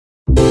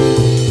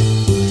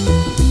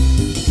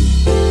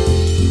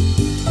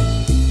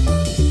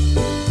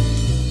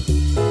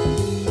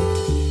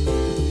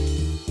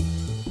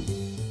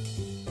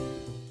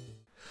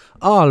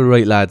All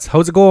right, lads.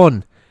 How's it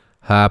going?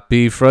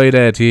 Happy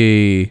Friday to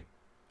ye.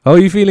 How are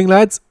you feeling,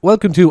 lads?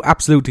 Welcome to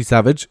Absolutely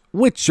Savage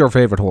with your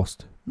favourite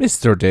host,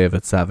 Mr.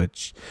 David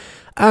Savage.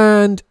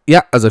 And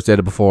yeah, as I've said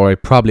it before, I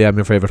probably am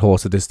your favourite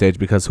host at this stage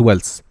because who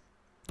else?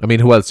 I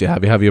mean, who else do you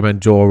have? You have your man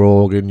Joe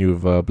Rogan, you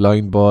have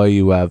Blind Boy,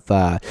 you have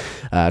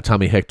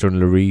Tommy Hector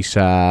and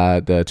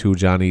Larisha, the two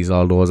Johnnies,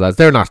 all those lads.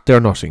 They're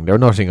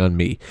nothing on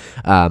me.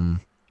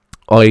 I'm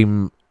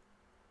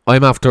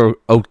after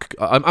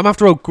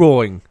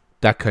outgrowing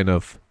that kind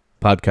of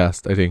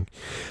podcast, I think.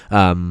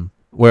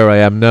 Where I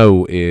am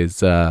now is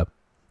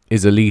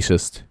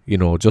elitist,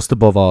 just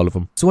above all of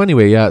them. So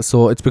anyway, yeah,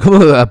 so it's become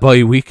a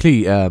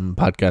bi-weekly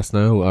podcast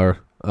now, or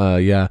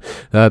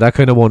that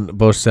kind of one.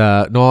 But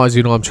no, as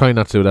you know, I'm trying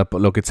not to do that,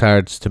 but look, it's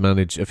hard to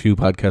manage a few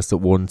podcasts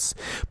at once.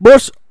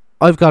 But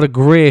I've got a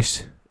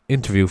great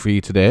interview for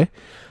you today.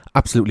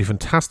 Absolutely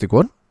fantastic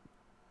one.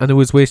 And it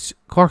was with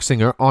Cork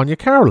singer Aine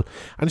Carroll.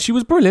 And she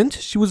was brilliant.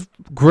 She was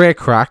great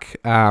crack.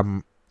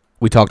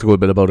 We talked a little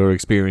bit about her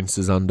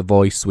experiences on The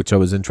Voice, which I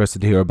was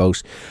interested to hear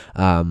about.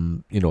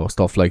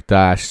 Stuff like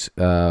that.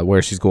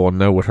 Where she's going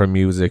now with her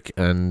music.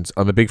 And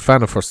I'm a big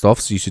fan of her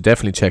stuff, so you should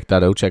definitely check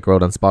that out. Check her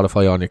out on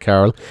Spotify, Aine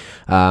Carroll.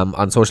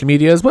 On social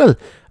media as well.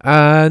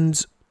 And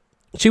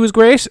she was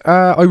great.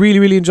 I really,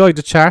 really enjoyed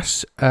the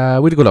chat. We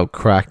had a good old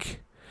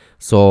crack.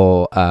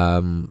 So,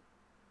 I'm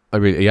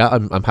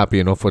happy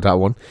enough with that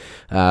one.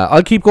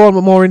 I'll keep going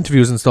with more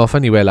interviews and stuff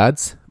anyway,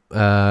 lads.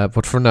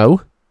 But for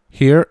now,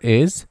 here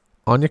is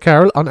Aine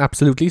Carroll on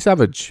Absolutely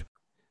Savage.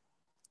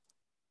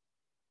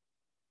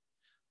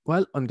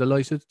 Well, I'm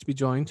delighted to be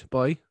joined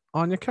by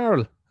Aine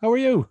Carroll. How are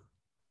you?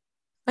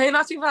 Hey,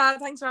 not too bad.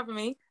 Thanks for having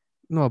me.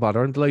 No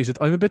bother, I'm delighted.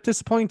 I'm a bit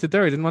disappointed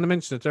there. I didn't want to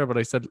mention it there, but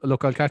I said,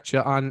 look, I'll catch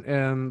you on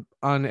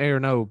air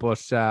now. But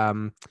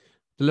the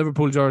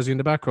Liverpool jersey in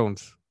the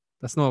background,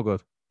 that's no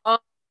good.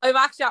 I'm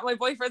actually at my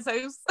boyfriend's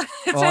house.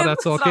 Oh,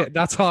 that's okay.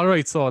 That's all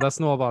right. So that's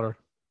no bother.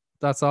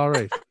 That's all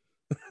right.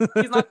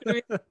 He's not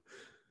going to be...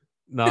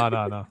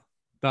 No.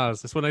 No,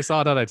 it's just when I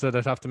saw that, I said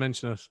I'd have to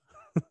mention it.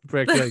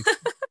 Break the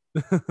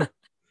ice.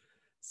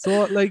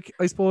 So,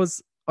 I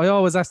suppose I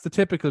always ask the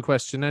typical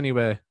question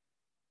anyway.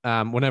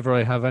 Whenever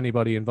I have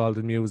anybody involved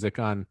in music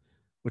on,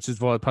 which is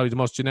probably the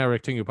most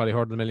generic thing you've probably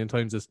heard a million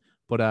times is,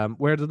 but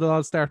where did it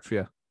all start for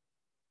you?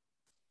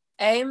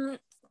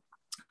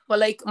 Well,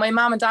 my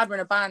mom and dad were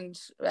in a band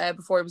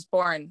before I was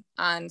born,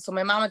 and so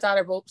my mom and dad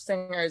are both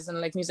singers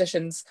and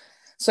musicians.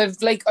 So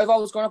I've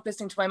always grown up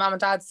listening to my mom and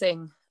dad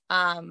sing.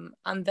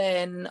 And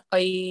then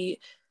my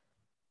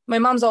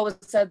mom's always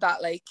said that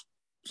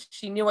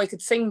she knew I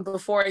could sing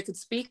before I could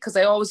speak because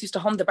I always used to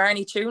hum the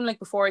Barney tune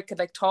before I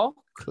could talk.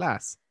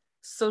 Class.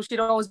 So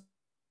she'd always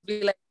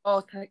be like,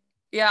 "Oh,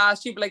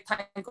 she'd be like,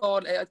 thank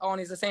God,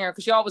 Aine's a singer,"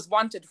 because she always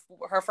wanted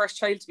her first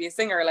child to be a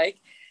singer,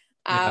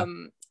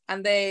 And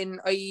then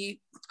I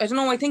don't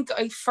know, I think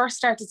I first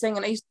started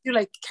singing. I used to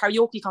do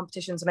karaoke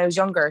competitions when I was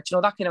younger,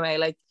 that kind of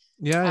way,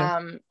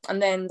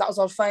 and then that was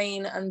all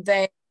fine. And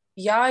then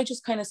I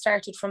just kind of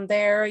started from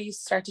there. I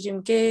started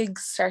doing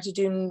gigs, started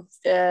doing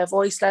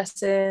voice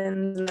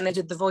lessons, and then I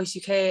did The Voice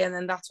UK, and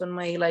then that's when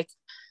my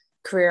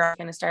career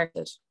kind of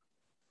started.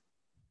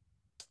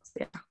 So,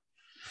 yeah.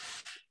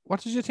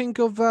 What did you think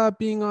of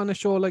being on a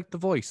show like The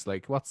Voice?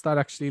 What's that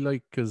actually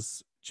like?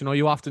 Because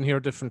you often hear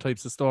different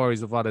types of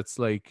stories of what it's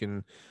like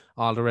and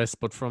all the rest,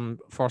 but from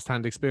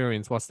first-hand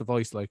experience, what's The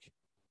Voice like?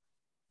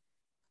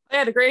 I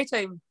had a great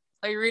time.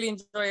 I really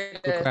enjoyed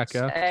it. Good crack,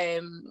 yeah.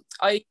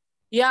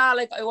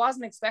 I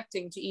wasn't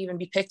expecting to even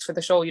be picked for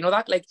the show,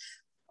 that,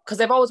 because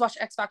I've always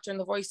watched X Factor and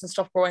The Voice and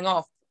stuff growing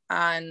up,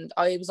 and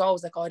I was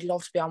always like, oh, I'd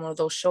love to be on one of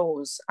those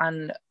shows,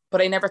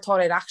 but I never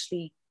thought I'd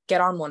actually get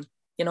on one,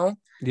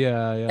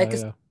 Yeah.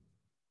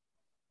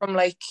 From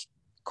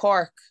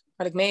Cork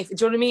or Mayfield,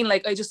 do you know what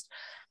I mean?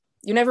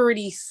 You never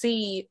really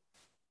see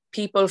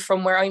people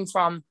from where I'm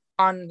from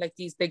on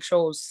these big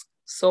shows,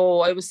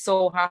 so I was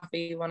so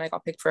happy when I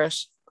got picked for it.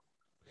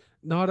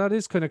 No, that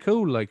is kind of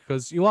cool,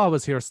 because you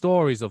always hear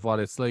stories of what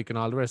it's like and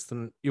all the rest,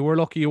 and you were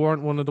lucky you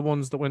weren't one of the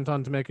ones that went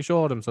on to make a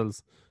show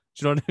themselves.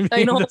 Do you know what I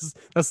mean? I know.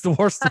 That's the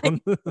worst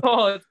one.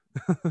 God.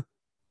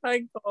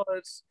 Thank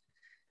God.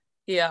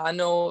 Yeah,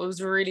 no, it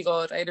was really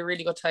good. I had a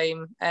really good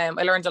time. I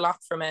learned a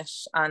lot from it,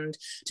 and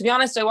to be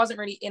honest, I wasn't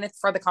really in it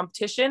for the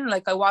competition.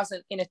 I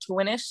wasn't in it to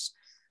win it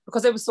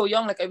because I was so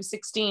young. I was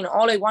 16.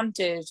 All I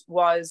wanted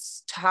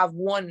was to have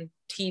one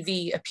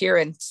TV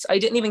appearance. I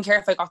didn't even care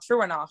if I got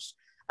through or not,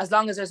 as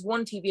long as there's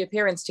one TV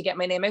appearance to get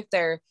my name out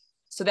there,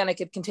 so then I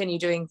could continue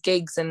doing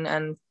gigs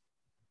and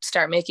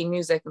start making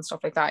music and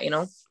stuff like that,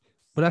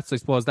 But I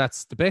suppose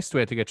that's the best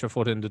way to get your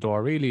foot in the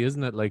door, really,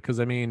 isn't it? Because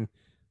I mean,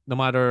 no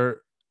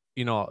matter,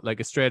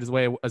 as straight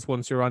away as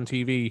once you're on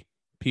TV,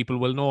 people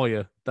will know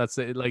you. That's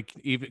it.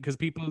 Even because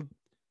people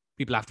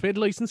have to pay the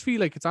license fee.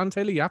 It's on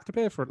telly, you have to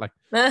pay for it.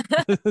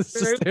 It's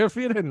just there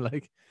for you then.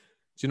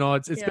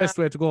 It's the best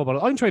way to go about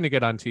it. I'm trying to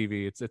get on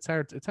TV. It's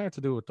hard to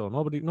do it though.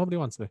 Nobody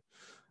wants me.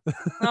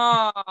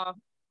 Oh.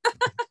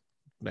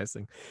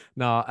 Messing.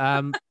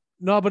 No,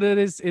 No, but it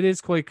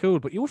is quite cool.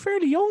 But you were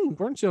fairly young,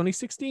 weren't you? Only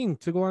 16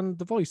 to go on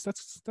The Voice.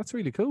 That's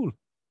really cool.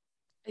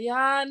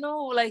 Yeah,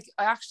 no, like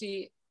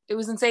it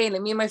was insane.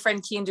 Like me and my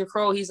friend Cian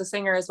Ducrow, he's a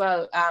singer as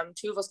well.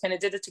 Two of us kind of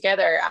did it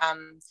together.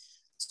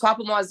 So what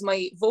happened was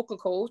my vocal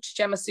coach,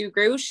 Gemma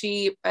Sugru,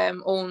 she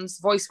owns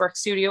VoiceWorks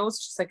Studios,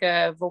 just like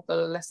a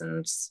vocal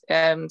lessons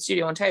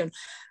studio in town.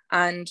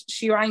 And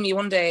she rang me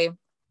one day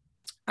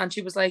and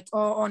she was like,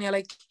 "Oh, Anya,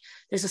 like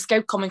there's a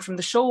scout coming from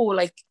the show.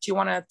 Like, do you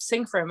want to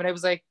sing for him?" And I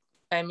was like,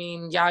 "I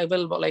mean, yeah, I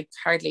will, but like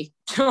hardly."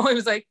 I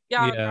was like,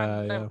 "Yeah, grand, Yeah,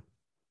 yeah. whatever."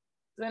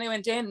 Then I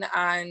went in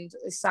and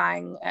I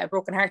sang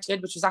Broken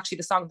Hearted, which was actually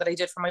the song that I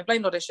did for my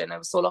blind audition. I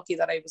was so lucky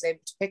that I was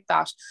able to pick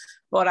that.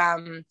 But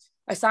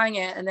I sang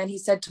it, and then he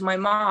said to my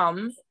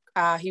mom,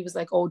 he was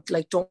like, "Oh,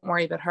 like don't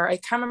worry about her." I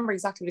can't remember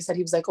exactly what he said.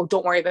 He was like, "Oh,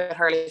 don't worry about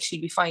her, like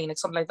she'll be fine," like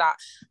something like that.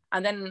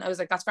 And then I was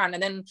like, "That's grand."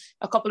 And then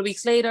a couple of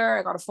weeks later,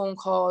 I got a phone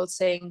call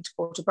saying to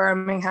go to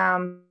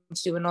Birmingham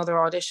to do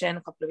another audition.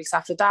 A couple of weeks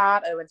after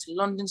that, I went to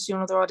London to do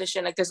another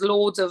audition. Like there's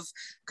loads of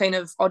kind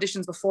of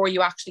auditions before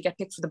you actually get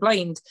picked for the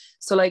blind.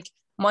 So like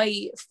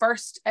my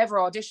first ever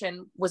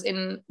audition was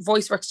in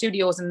VoiceWorks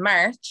Studios in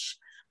March,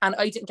 and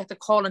I didn't get the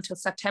call until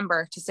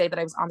September to say that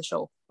I was on the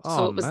show. So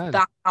Oh it was man.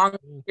 that long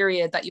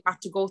period that you have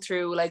to go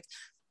through, like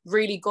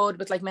really good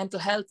with like mental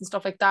health and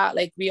stuff like that.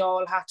 Like we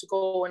all had to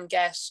go and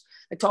get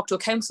like talk to a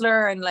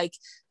counselor and like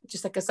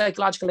just like a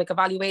psychological like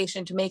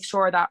evaluation to make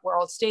sure that we're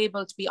all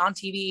stable to be on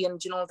TV.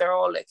 And you know, they're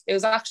all like it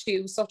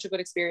was such a good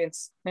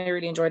experience. I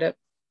really enjoyed it.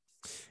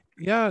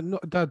 Yeah, no,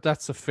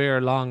 that's a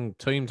fair long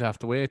time to have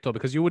to wait though,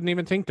 because you wouldn't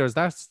even think there's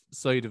that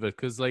side of it.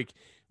 Because like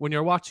when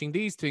you're watching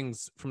these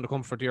things from the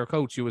comfort of your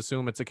couch, you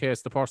assume it's a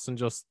case the person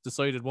just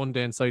decided one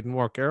day inside and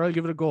work, I'll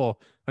give it a go,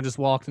 and just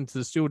walked into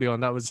the studio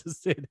and that was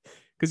just it.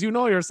 Because you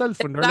know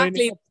yourself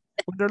Exactly.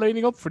 when they're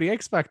lining up for the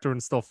X Factor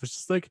and stuff, it's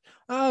just like,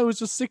 oh, I was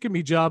just sick of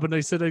me job and I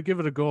said I'd give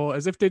it a go,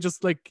 as if they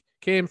just like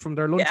came from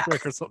their lunch Yeah.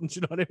 break or something. Do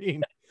you know what I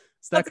mean?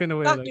 It's that That's kind of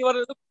way. exactly Like, what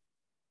it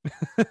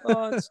is.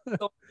 Oh, it's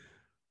so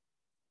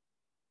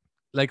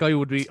like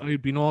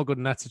I'd be no good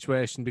in that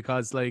situation,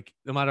 because like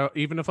no matter,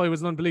 even if I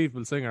was an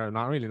unbelievable singer,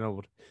 not really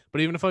no,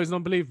 but even if I was an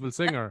unbelievable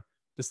singer,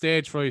 the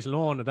stage fright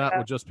alone of that yeah.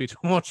 would just be too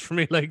much for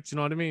me. Like, do you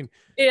know what I mean?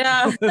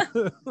 Yeah.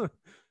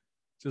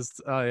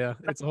 Just oh yeah,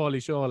 it's a holy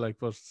show. Like,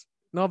 but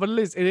no, but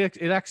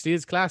it actually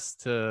is class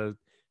to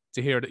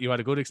hear that you had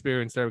a good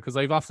experience there, because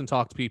I've often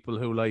talked to people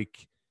who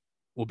like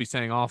will be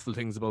saying awful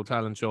things about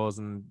talent shows,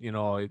 and you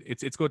know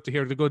it's good to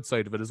hear the good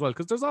side of it as well,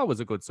 because there's always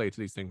a good side to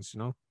these things, you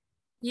know.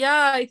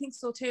 Yeah, I think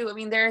so too. I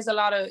mean, there are a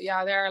lot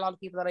of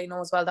people that I know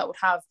as well that would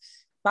have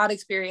bad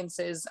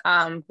experiences.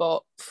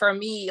 But for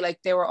me, like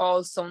they were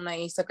all so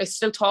nice. Like I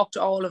still talk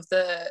to all of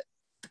the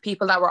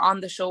people that were on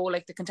the show,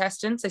 like the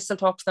contestants. I still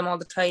talk to them all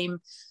the time.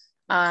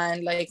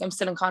 And like I'm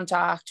still in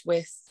contact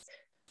with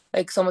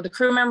like some of the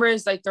crew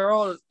members. Like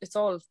it's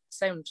all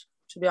sound,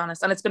 to be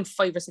honest. And it's been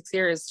 5 or 6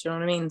 years, do you know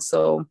what I mean?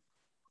 So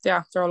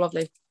yeah, they're all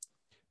lovely.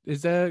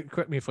 Is that,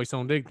 correct me if I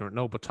sound ignorant,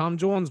 no, but Tom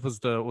Jones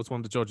was one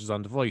of the judges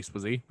on The Voice,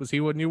 was he? Was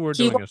he when you were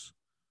He doing it?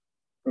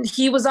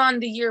 he was on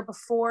the year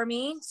before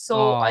me, so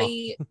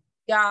Oh,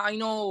 I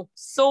know,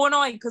 so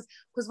annoying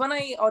because when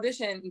I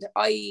auditioned,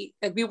 I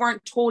like we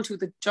weren't told who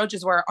the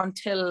judges were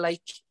until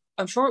like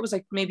I'm sure it was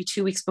like maybe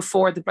 2 weeks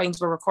before the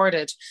blinds were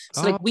recorded.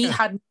 So like we okay.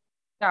 had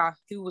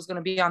who was going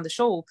to be on the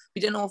show.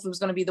 We didn't know if it was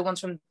going to be the ones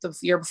from the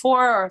year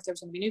before or if there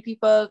was going to be new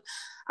people.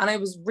 And I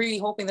was really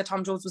hoping that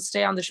Tom Jones would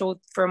stay on the show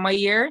for my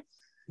year.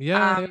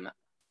 Yeah, yeah. Um,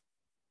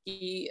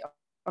 he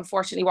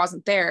unfortunately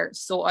wasn't there.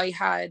 So I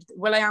had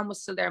Will.i.am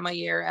was still there my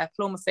year,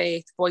 Paloma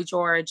Faith, Boy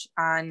George,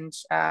 and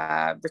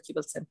Ricky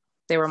Wilson.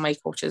 They were my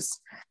coaches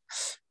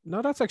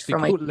No, that's actually for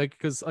my. cool. Like,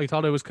 because I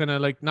thought I was kind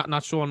of like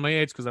not showing my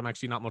age, because I'm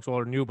actually not much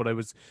older than you, but I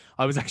was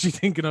actually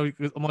thinking of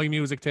my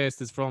music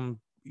taste is from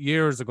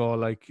years ago.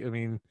 Like, I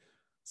mean,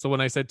 so when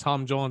I said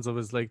Tom Jones, I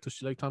was like, does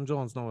she like Tom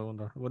Jones? No, I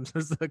wonder. When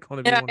there's like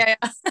going to be Yeah, one.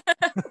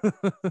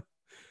 yeah, yeah.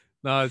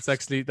 No, it's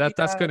actually that's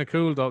Yeah. kind of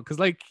cool though, because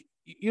like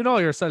you know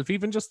yourself,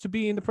 even just to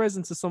be in the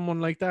presence of someone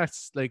like that,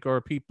 like,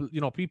 or people,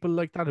 people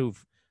like that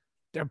who've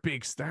they're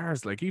big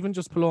stars, like even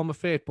just Paloma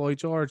Faith, Boy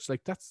George,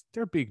 like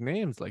they're big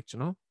names, like, you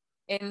know.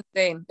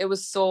 Insane. It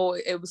was so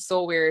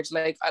weird.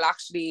 Like I'll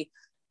actually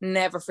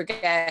never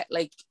forget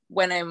like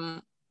when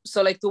I'm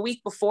so like the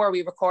week before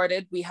we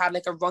recorded, we had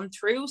like a run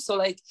through. So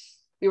like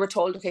we were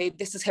told, okay,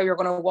 this is how you're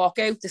gonna walk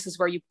out, this is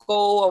where you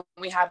go.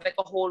 And we had like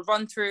a whole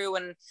run through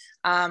and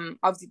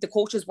obviously the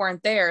coaches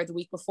weren't there the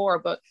week before,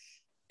 but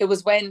it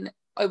was when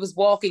I was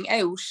walking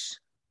out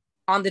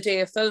on the day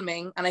of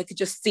filming and I could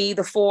just see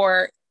the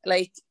four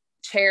like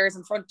chairs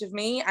in front of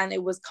me and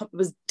it was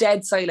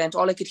dead silent.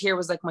 All I could hear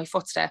was like my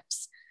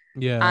footsteps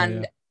Yeah, yeah.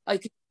 and I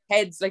could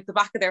heads like the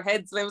back of their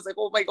heads, and I was like,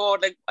 oh my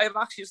god, like I'm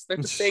actually just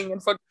about to sing in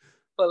front of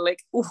people.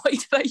 Like, why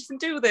did I even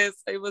do this?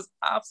 I was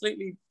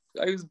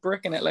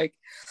bricking it. Like,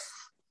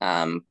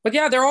 but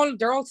yeah, they're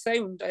all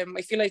sound.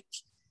 I feel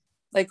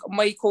like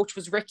my coach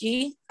was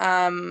Ricky,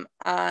 and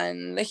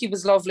like, he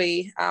was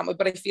lovely.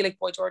 But I feel like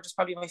Boy George is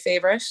probably my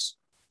favorite.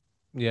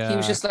 He was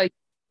Yeah. just like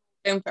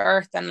down to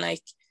earth and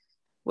like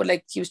would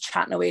like, he was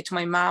chatting away to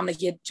my mom. Like,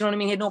 do you know what I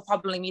mean? He had no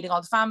problem like meeting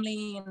all the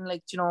family and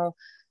like,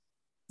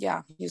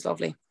 yeah, he's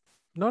lovely.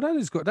 No, that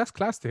is good. That's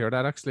class to hear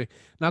that actually.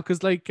 Now,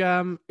 because like,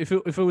 if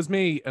it was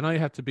me and I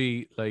had to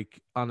be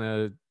like on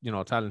a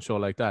talent show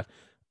like that,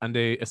 and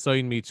they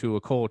assign me to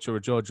a coach or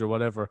a judge or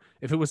whatever,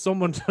 if it was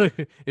someone,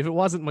 if it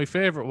wasn't my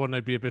favorite one,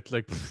 I'd be a bit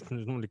like, I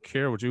don't really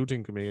care what you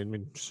think of me. I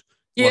mean,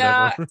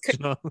 whatever.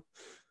 Yeah.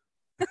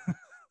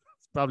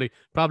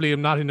 Probably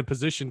I'm not in a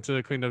position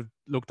to kind of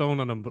look down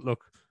on them, but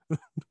look.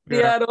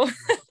 Yeah. No.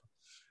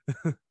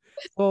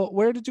 So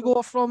where did you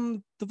go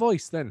from The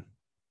Voice then?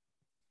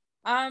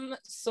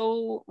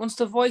 So once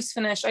The Voice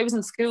finished, I was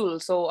in school,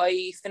 so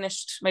I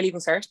finished my Leaving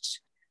Cert.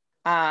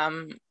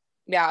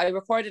 Yeah, I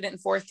recorded it in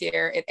 4th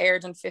year. It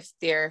aired in 5th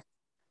year,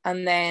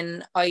 and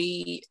then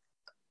I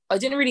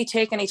didn't really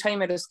take any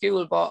time out of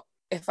school. But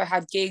if I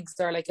had gigs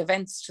or like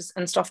events just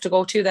and stuff to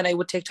go to, then I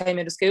would take time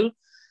out of school.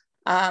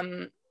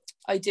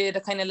 I did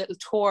a kind of little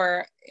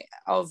tour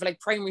of like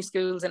primary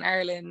schools in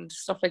Ireland,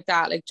 stuff like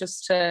that, like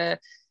just to,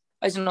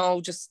 I don't know,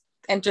 just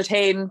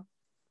entertain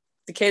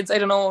the kids. I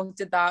don't know,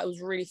 did that. It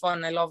was really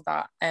fun. I love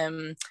that.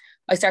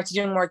 I started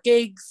doing more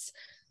gigs,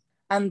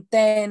 and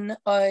then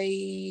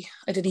I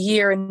did a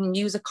year in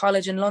music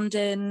college in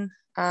London.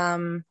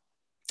 I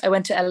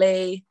went to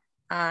LA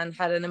and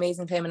had an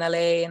amazing time in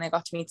LA, and I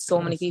got to meet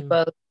so many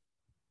people.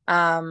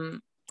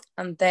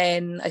 And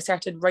then I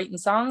started writing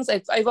songs.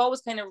 I've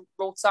always kind of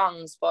wrote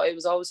songs, but I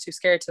was always too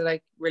scared to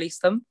like release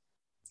them.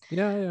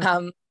 Yeah.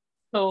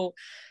 So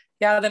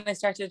yeah, then I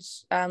started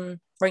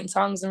writing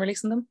songs and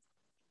releasing them.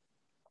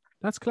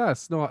 That's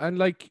class. No, and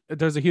like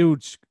there's a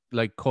huge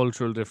like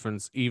cultural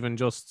difference even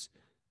just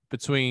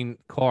between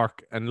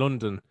Cork and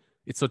London.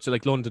 It's such a,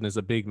 like, London is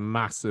a big,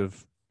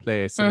 massive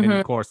place, and then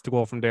of course to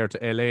go from there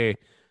to LA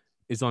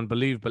is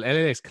unbelievable.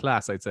 LA is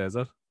class, I'd say, is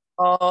it?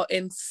 Oh,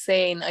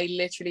 insane. I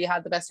literally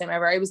had the best time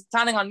ever. I was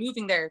planning on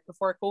moving there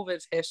before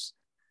COVID hit.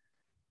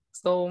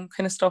 So I'm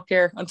kind of stuck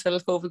here until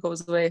COVID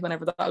goes away,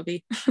 whenever that'll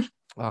be.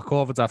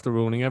 COVID's after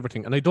ruining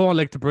everything. And I don't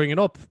like to bring it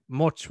up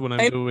much when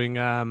I'm doing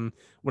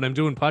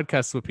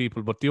podcasts with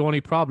people, but the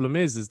only problem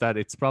is that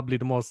it's probably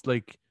the most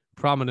like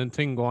prominent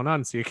thing going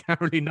on. So you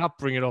can't really not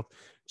bring it up.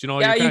 Do you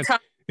know, yeah,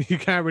 you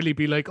can't really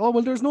be like, oh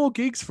well, there's no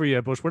gigs for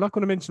you, but we're not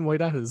going to mention why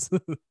that is.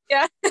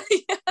 Yeah.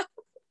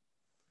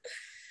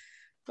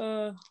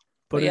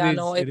 But yeah,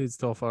 it is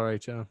tough, all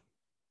right, yeah.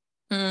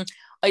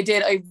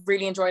 I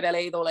really enjoyed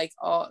LA though. Like,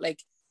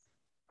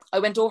 I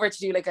went over to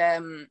do like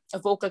a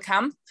vocal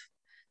camp.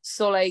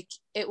 So like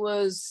it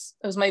was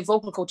my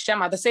vocal coach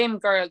Gemma, the same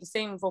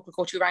vocal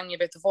coach who rang me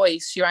about The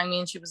Voice. She rang me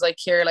and she was like,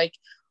 here, like,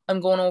 I'm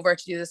going over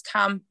to do this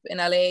camp in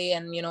LA,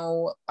 and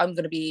I'm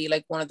gonna be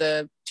like one of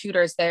the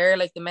tutors there,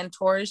 like the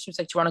mentors. She was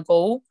like, do you want to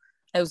go?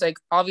 I was like,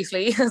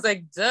 obviously. I was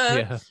like, duh.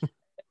 Yeah.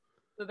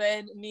 So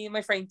then me and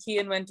my friend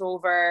Kian went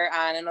over,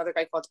 and another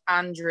guy called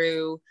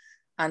Andrew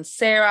and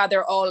Sarah.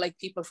 They're all like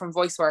people from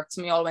VoiceWorks,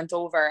 and we all went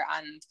over,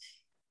 and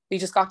we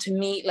just got to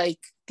meet like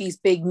these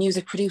big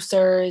music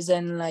producers,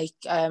 and like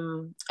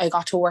I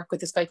got to work with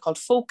this guy called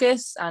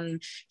Focus,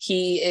 and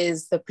he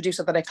is the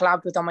producer that I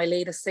collabed with on my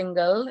latest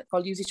single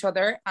called Use Each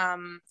Other.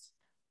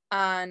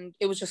 And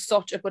it was just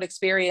such a good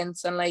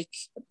experience, and like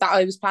that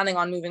I was planning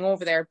on moving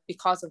over there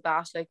because of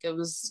that. Like I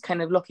was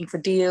kind of looking for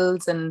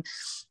deals, and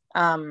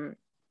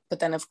but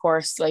then of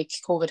course like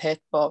COVID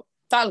hit, but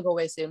that'll go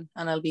away soon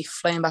and I'll be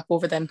flying back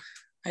over then,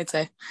 I'd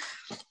say.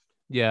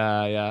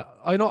 Yeah.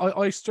 I know.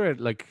 I straight,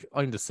 like,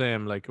 I'm the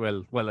same. Like,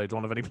 well, I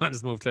don't have any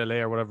plans to move to LA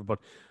or whatever, but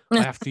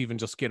I have to even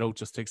just get out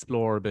just to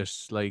explore a bit.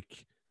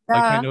 Like,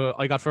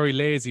 I got very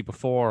lazy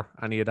before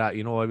any of that.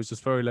 I was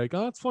just very like,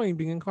 oh, it's fine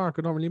being in Cork.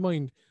 I don't really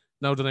mind.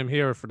 Now that I'm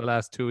here for the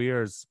last 2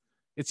 years,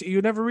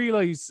 you never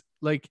realize,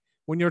 like,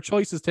 when your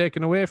choice is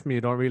taken away from you,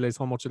 you don't realize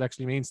how much it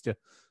actually means to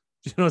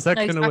you. It's that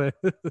kind of way.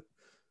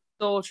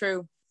 So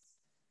true.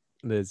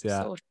 It is,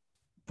 yeah.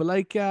 But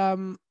like, I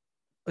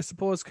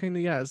suppose kind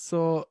of, yeah.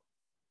 So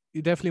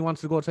you definitely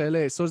wanted to go to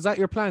LA. So is that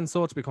your plan?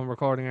 So to become a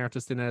recording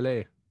artist in LA?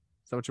 Is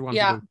that what you want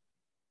to do?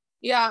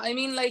 Yeah. I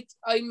mean, like,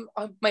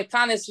 my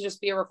plan is to just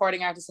be a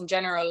recording artist in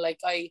general. Like,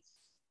 I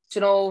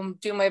do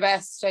my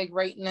best, like,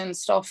 writing and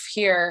stuff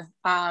here.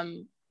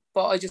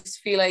 But I just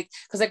feel like,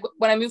 because like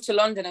when I moved to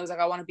London, I was like,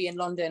 I want to be in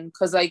London,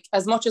 because like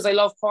as much as I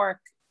love Cork,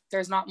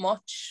 there's not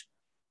much,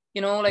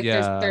 like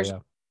there's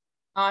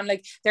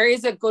like there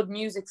is a good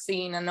music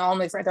scene, and all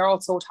my friends, they're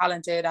all so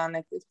talented, and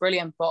like, it's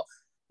brilliant. But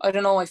I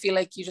don't know, I feel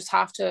like you just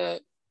have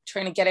to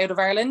try to get out of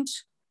Ireland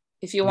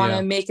if you want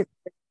to make it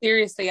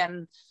seriously.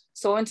 And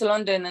so I went to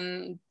London,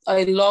 and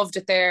I loved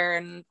it there,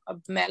 and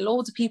I've met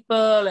loads of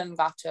people and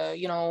got to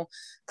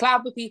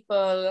collab with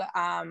people,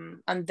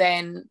 and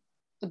then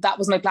that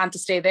was my plan to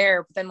stay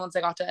there. But then once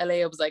I got to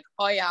LA, I was like,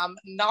 I am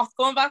not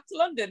going back to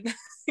London.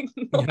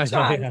 No chance.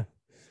 Yeah.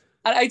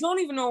 And I don't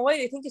even know why.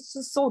 I think it's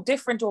just so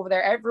different over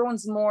there.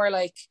 Everyone's more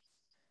like,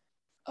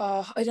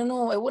 I don't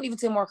know, I wouldn't even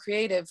say more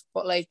creative,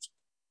 but like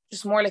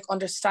just more like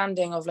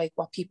understanding of like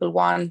what people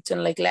want,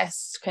 and like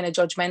less kind of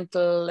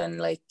judgmental, and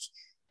like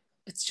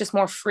it's just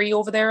more free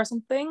over there or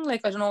something.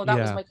 Like, I don't know, that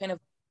was my kind of,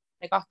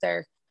 I got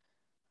there.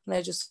 and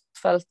I just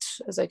felt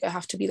as like I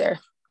have to be there,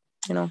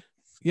 you know.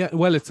 Yeah,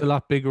 well, it's a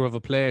lot bigger of a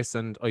place,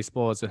 and I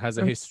suppose it has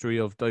a history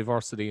of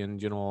diversity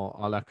and, you know,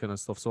 all that kind of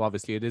stuff. So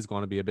obviously it is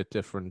going to be a bit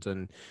different.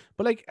 And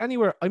but like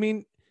anywhere, I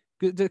mean,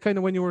 the kind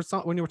of when you were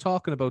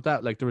talking about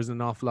that, like there is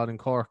an awful lot in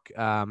Cork.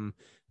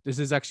 This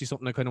is actually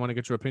something I kind of want to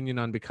get your opinion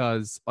on,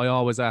 because I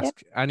always Yeah.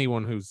 ask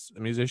anyone who's a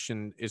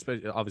musician,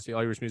 especially obviously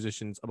Irish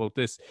musicians, about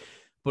this.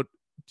 But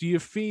do you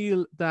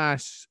feel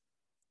that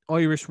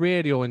Irish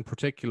radio in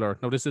particular?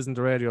 Now, this isn't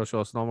a radio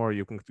show, so no more.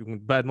 You can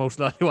badmouth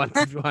all you want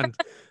if you want,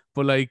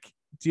 but like,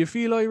 do you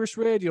feel Irish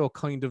radio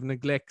kind of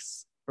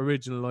neglects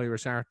original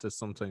Irish artists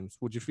sometimes?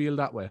 Would you feel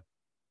that way?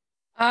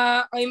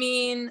 I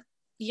mean,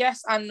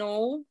 yes and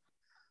no.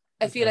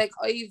 I feel Okay. like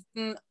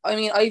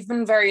I've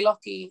been very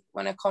lucky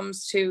when it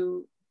comes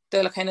to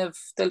the kind of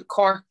the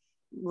Cork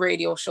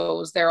radio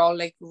shows. They're all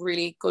like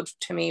really good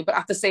to me, but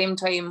at the same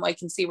time, I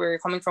can see where you're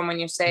coming from when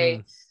you say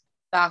Mm,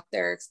 that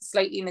they're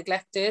slightly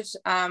neglected.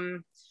 I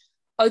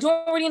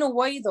don't really know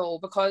why though,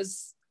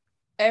 because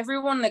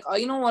everyone, like,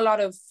 I know a lot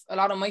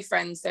of my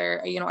friends,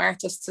 they're, you know,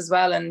 artists as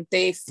well, and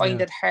they find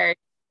yeah. it hard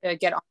to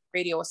get on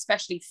radio,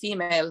 especially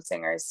female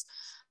singers.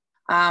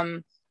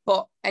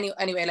 But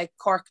anyway, like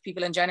Cork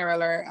people in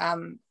general are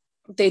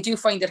they do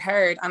find it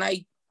hard, and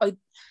I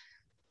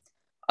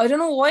don't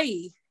know why.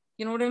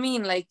 You know what I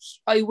mean? Like,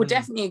 I would Mm,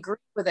 definitely agree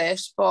with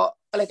it, but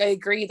like I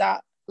agree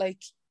that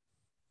like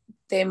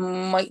they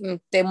might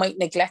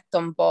neglect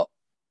them, but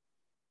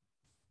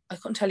I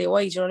couldn't tell you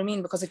why. Do you know what I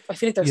mean? Because I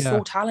feel like they're yeah.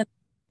 so talented.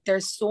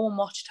 There's so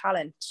much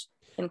talent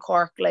in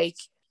Cork, like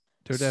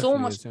There so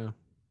definitely much, is. Yeah.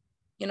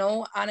 you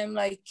know. And I'm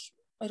like,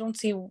 I don't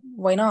see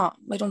why not.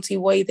 I don't see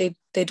why they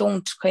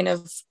don't kind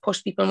of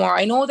push people more.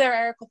 I know there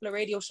are a couple of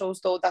radio shows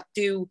though that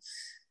do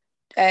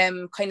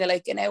kind of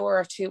like an hour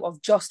or two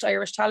of just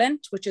Irish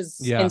talent, which is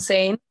Yeah.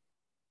 insane.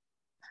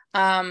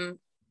 Um,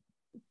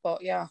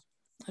 but yeah,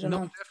 I don't No,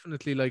 know.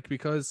 definitely. Like,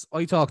 because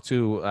I talk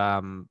to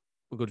a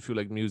good few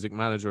like music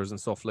managers and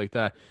stuff like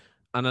that,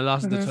 and a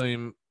lot of the Mm-hmm,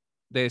 time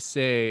they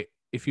say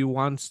if you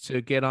want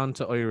to get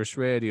onto Irish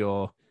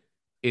radio,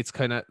 it's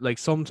kind of like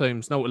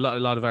sometimes no, a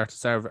lot of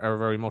artists are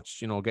very much,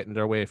 you know, getting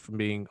their way from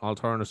being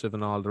alternative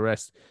and all the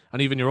rest,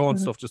 and even your own mm-hmm,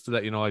 stuff, just to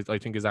let you know, I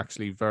think is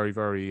actually very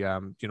very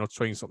you know,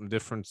 trying something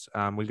different.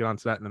 We'll get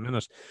onto that in a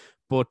minute,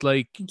 but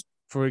like,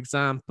 for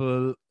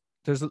example,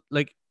 there's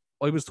like,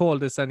 I was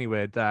told this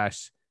anyway, that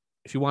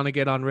if you want to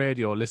get on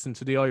radio, listen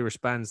to the Irish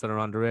bands that are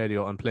on the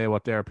radio and play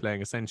what they're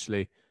playing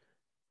essentially.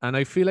 And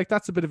I feel like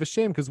that's a bit of a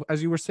shame, because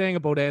as you were saying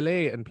about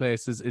LA and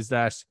places, is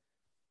that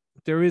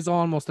there is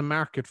almost a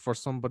market for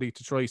somebody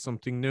to try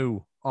something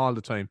new all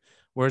the time.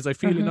 Whereas I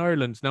feel in mm-hmm,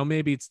 Ireland, now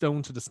maybe it's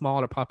down to the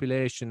smaller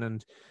population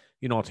and,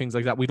 you know, things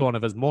like that. We don't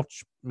have as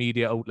much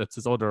media outlets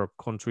as other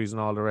countries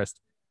and all the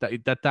rest.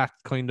 That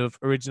kind of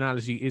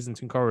originality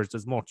isn't encouraged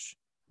as much.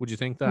 Would you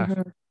think that?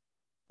 mm-hmm.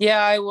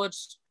 Yeah, I would.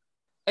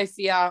 I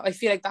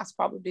feel like that's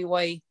probably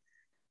why. I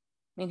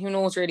mean, who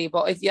knows really?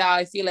 But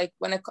I feel like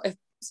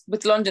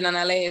with London and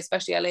LA,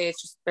 especially LA,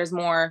 it's just there's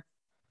more.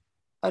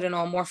 I don't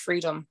know, more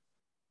freedom,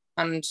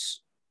 and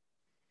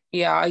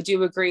yeah, I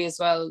do agree as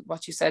well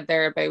what you said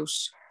there about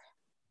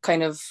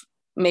kind of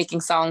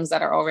making songs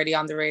that are already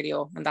on the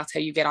radio, and that's how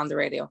you get on the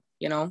radio.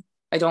 You know,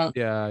 I don't.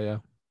 Yeah, yeah.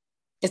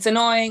 It's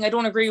annoying. I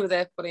don't agree with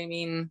it, but I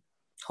mean,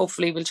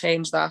 hopefully we'll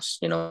change that.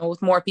 You know,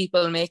 with more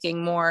people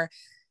making more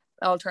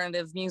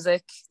alternative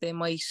music, they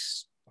might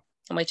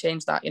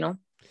change that. You know.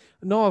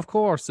 No, of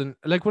course. And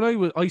like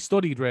when I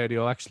studied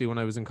radio actually when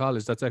I was in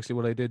college. That's actually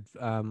what I did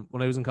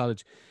when I was in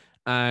college.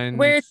 And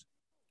Where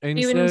are in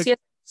you in CS?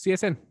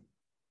 CSN.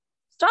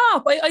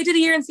 Stop! I did a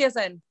year in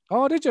CSN.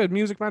 Oh, did you?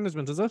 Music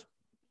management, is it?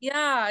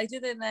 Yeah, I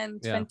did it in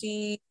Yeah.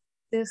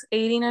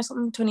 2018 or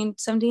something,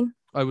 2017,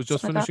 I was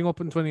just something like that. finishing up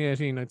in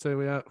 2018, I'd say.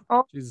 Yeah.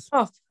 Oh, Jeez,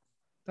 oh,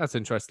 that's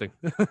interesting.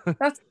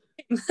 that's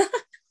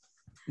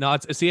No,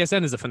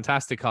 CSN is a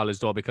fantastic college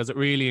though, because it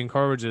really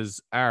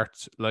encourages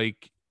art.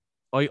 Like,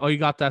 I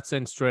got that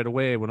sense straight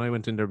away when I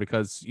went in there,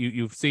 because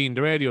you've seen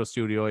the radio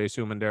studio, I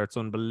assume, in there. It's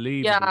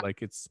unbelievable. yeah,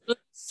 Like, it's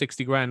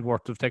 60 grand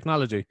worth of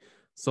technology.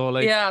 So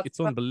like, yeah. it's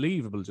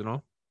unbelievable, you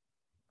know?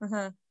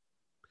 Uh-huh.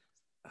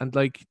 And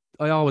like,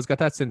 I always got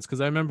that sense,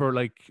 because I remember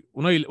like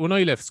when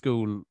I left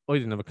school, I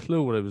didn't have a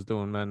clue what I was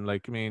doing, man.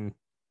 Like, I mean,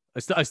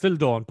 I still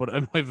don't, but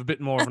I have a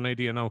bit more of an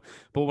idea now.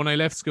 But when I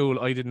left school,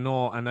 I didn't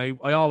know, and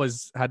I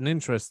always had an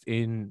interest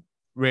in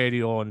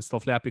radio and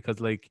stuff like that, because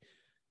like,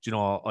 you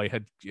know,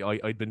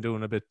 I'd been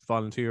doing a bit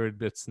volunteer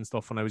bits and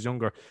stuff when I was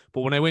younger.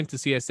 But when I went to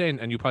CSN,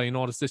 and you probably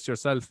noticed this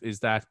yourself, is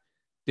that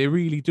they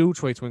really do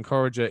try to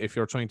encourage you if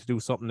you're trying to do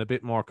something a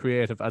bit more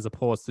creative, as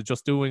opposed to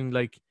just doing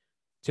like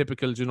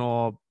typical, you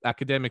know,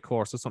 academic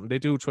course or something. They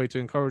do try to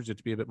encourage you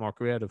to be a bit more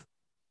creative.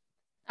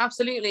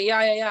 Absolutely,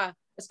 yeah.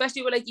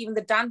 Especially with like even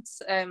the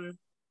dance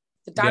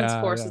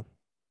Yeah, courses. yeah.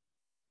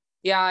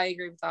 Yeah, I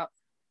agree with that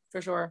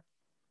for sure.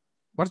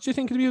 What did you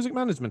think of the music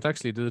management?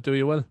 Actually, did it do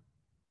you well?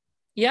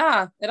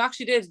 Yeah, it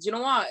actually did. Do you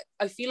know what?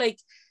 I feel like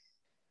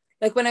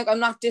when I'm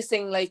not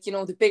dissing like, you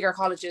know, the bigger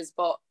colleges,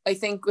 but I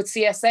think with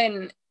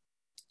CSN,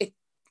 it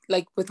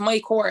like with my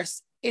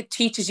course, it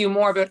teaches you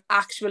more about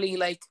actually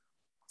like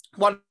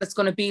what it's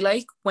going to be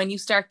like when you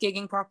start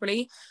gigging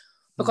properly.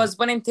 Because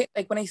when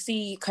when I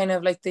see kind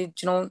of like the,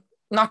 you know,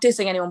 not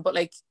dissing anyone, but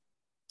like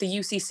the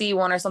UCC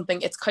one or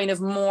something, it's kind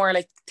of more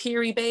like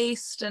theory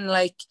based and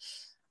like,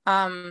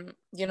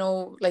 you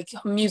know, like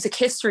music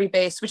history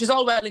based, which is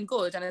all well and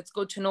good. And it's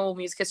good to know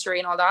music history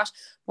and all that.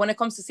 When it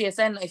comes to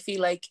CSN, I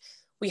feel like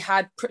we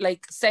had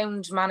like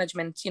sound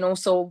management, you know,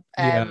 so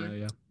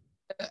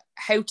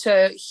how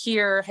to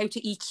hear, how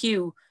to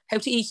EQ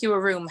a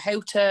room,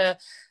 how to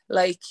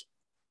like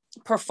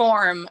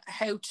perform,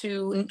 how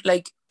to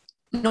like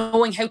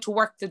knowing how to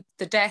work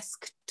the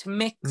desk to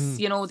mix,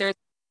 you know, there's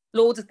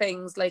loads of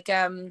things like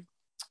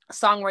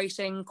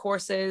songwriting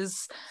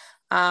courses,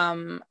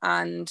 and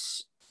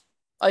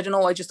I don't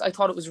know, I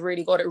thought it was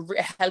really good.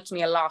 It helped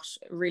me a lot.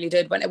 It really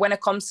did. When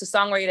it comes to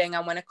songwriting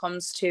and when it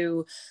comes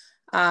to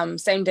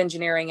sound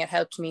engineering, it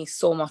helped me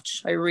so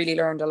much. I really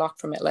learned a lot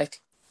from it.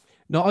 Like,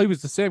 no, I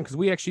was the same because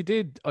we actually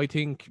did, I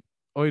think,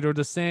 either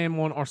the same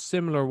one or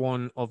similar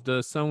one of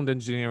the sound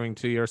engineering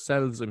to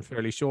yourselves, I'm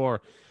fairly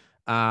sure.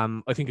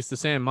 I think it's the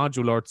same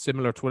module or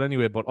similar to it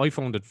anyway, but I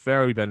found it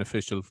very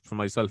beneficial for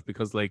myself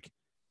because, like,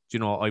 you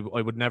know,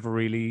 I would never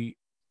really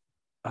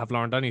have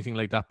learned anything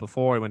like that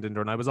before I went in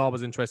there, and I was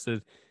always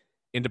interested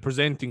in the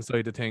presenting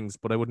side of things,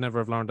 but I would never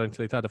have learned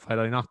anything like that if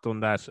I not done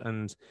that.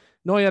 And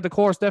no, yeah, the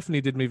course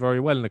definitely did me very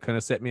well, and it kind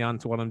of set me on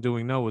to what I'm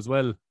doing now as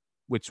well,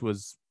 which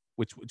was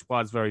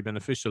very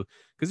beneficial.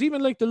 Because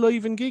even like the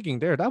live and gigging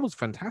there, that was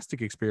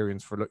fantastic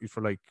experience for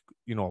like,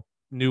 you know,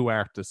 new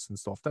artists and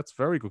stuff. That's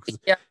very good because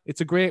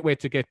it's a great way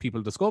to get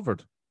people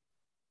discovered.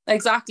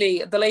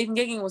 Exactly. The live and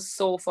gigging was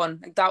so fun.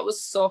 Like, that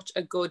was such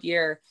a good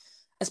year,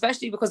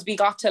 especially because we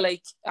got to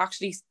like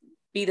actually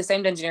be the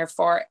sound engineer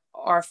for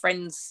our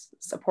friends'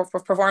 support for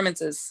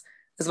performances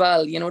as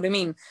well. You know what I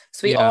mean?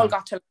 So we all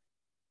got to learn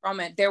from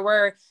it. There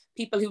were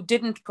people who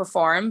didn't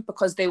perform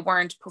because they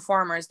weren't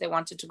performers. They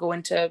wanted to go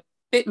into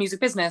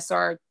music business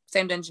or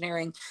sound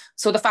engineering.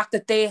 So the fact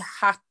that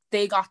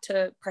they got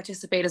to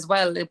participate as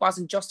well, it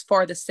wasn't just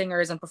for the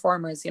singers and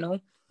performers, you know.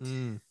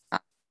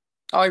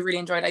 I really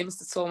enjoyed it. I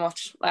missed it so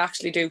much. I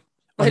actually do.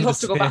 I'd love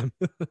to go back.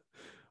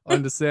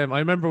 I'm the same. I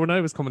remember when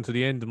I was coming to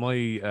the end of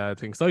my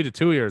thing, so I did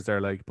 2 years there,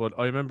 like, but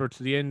I remember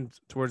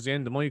towards the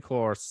end of my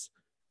course,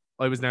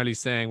 I was nearly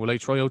saying, well, I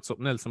try out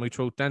something else. I might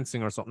try out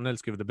dancing or something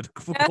else, give it a bit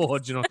of a go,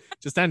 you know,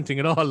 just anything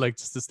at all, like,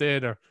 just to stay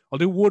there. I'll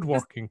do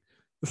woodworking.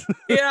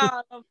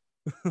 Yeah, I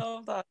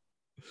love that.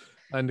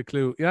 And the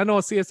clue. Yeah, no,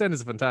 CSN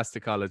is a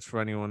fantastic college for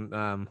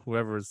anyone,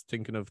 whoever is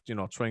thinking of, you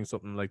know, trying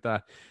something like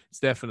that. It's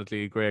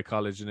definitely a great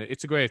college, and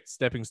it's a great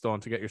stepping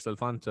stone to get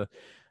yourself onto.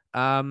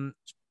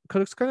 Could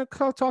you kind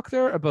of talk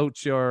there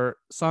about your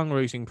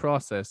songwriting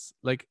process?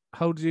 Like,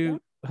 how do you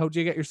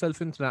get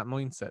yourself into that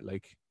mindset?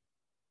 Like,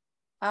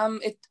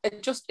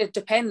 it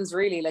depends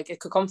really. Like, it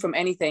could come from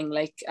anything.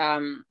 Like,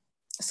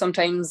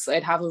 sometimes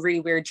I'd have a really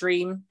weird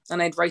dream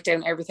and I'd write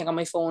down everything on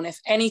my phone. If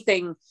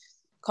anything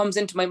comes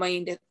into my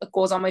mind, it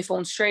goes on my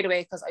phone straight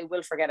away because I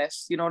will forget it.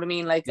 You know what I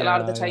mean? Like, a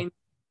lot of the time,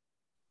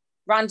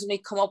 randomly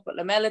come up with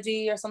a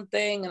melody or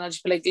something, and I'll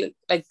just be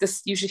like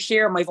this. You should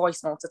hear my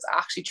voice notes. It's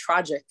actually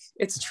tragic.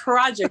 It's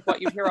tragic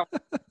what you hear.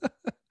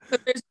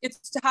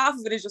 It's half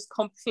of it is just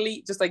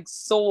complete, just like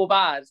so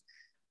bad.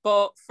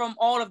 But from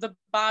all of the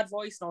bad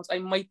voice notes, I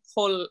might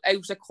pull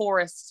out a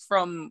chorus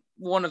from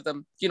one of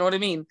them. You know what I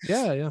mean?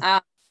 Yeah.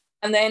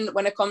 And then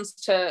when it comes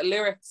to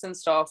lyrics and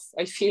stuff,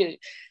 I feel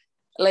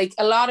like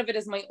a lot of it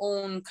is my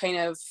own kind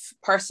of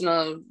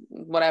personal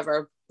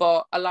whatever,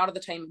 but a lot of the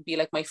time it'd be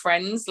like my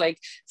friends. Like,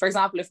 for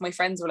example, if my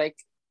friend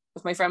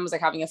was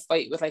like having a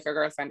fight with like her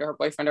girlfriend or her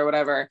boyfriend or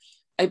whatever,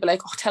 I'd be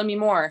like, oh, tell me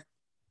more.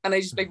 And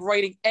I just like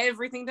writing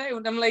everything down.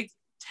 And I'm like,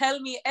 tell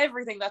me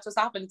everything that just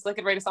happened so I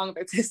could write a song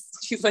about this.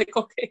 She's like,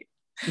 okay.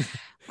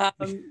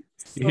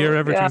 You hear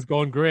everything's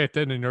going great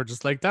then, and you're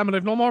just like, damn it,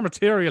 I've no more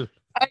material.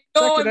 I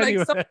know, I'm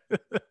anyway.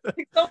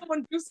 Like,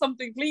 someone do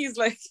something, please.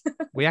 Like,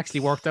 we actually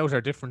worked out our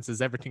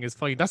differences. Everything is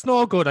fine. That's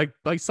no good.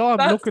 I saw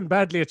him looking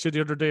badly at you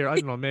the other day. I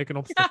don't know, making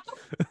up stuff.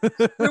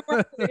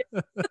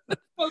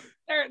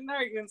 Certain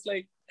arguments,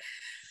 like.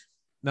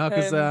 No,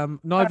 because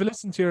I've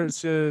listened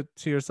to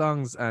your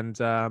songs, and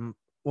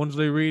one that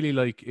I really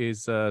like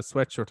is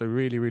Sweatshirt. I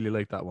really, really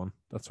like that one.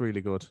 That's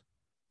really good.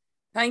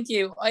 Thank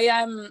you.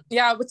 I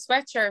with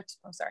Sweatshirt.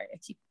 I'm sorry,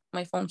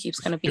 my phone keeps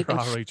kind of beeping. You're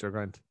all right, you're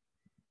grand.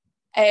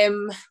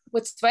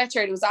 With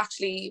Sweatshirt, it was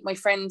actually my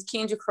friend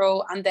Aine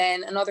Carroll and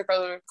then another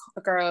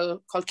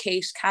girl called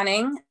Kate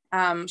Canning.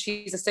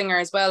 She's a singer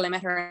as well. I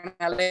met her in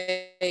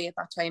LA at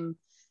that time.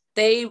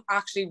 They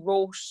actually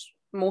wrote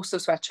most of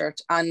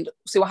Sweatshirt. And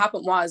so what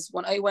happened was,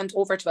 when I went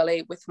over to LA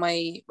with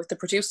the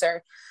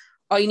producer,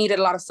 I needed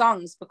a lot of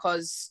songs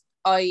because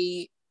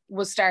I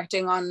was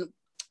starting on,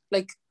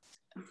 like,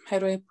 how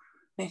do I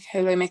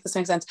make this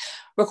make sense?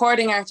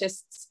 Recording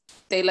artists,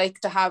 they like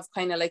to have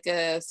kind of like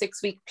a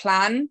 6-week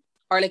plan,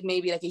 or like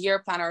maybe like a year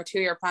plan or a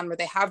 2-year plan where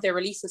they have their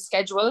releases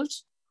scheduled.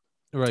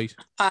 Right.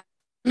 I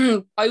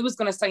was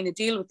going to sign a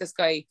deal with this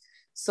guy.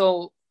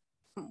 So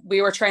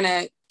we were trying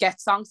to get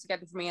songs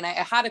together for me, and I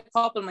had a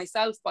couple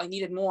myself, but I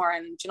needed more.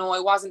 And I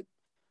wasn't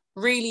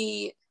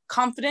really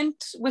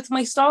confident with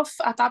my stuff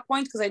at that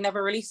point because I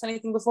never released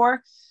anything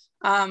before.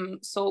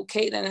 So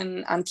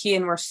Caitlin and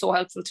Cian were so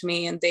helpful to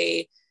me, and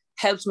they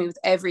helped me with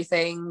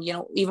everything,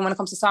 even when it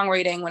comes to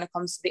songwriting, when it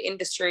comes to the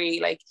industry,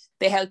 like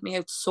they helped me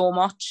out so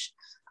much.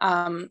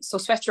 So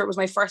Sweatshirt was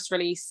my first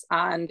release,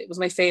 and it was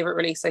my favorite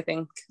release, I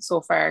think,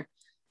 so far.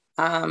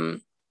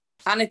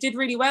 And it did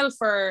really well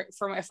for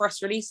my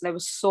first release, and I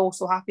was so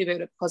happy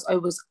about it because I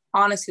was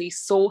honestly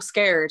so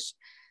scared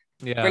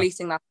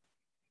releasing that.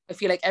 I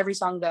feel like every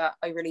song that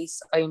I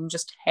release, I'm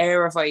just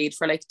terrified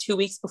for like 2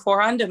 weeks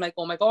beforehand. I'm like,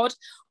 oh my God,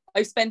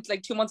 I've spent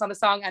like 2 months on a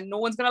song and no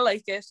one's going to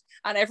like it.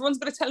 And everyone's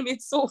going to tell me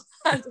it's so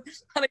bad.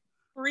 And I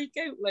freak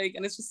out,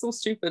 and it's just so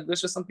stupid.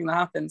 There's just something that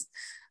happens.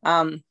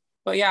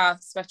 But yeah,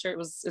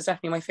 Sweatshirt is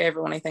definitely my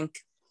favorite one, I think.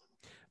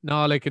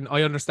 No, and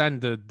I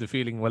understand the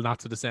feeling, well, not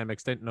to the same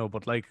extent, no,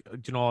 but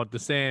the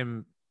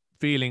same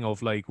feeling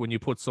of like when you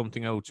put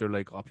something out, you're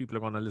like, oh, people are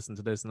going to listen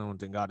to this now and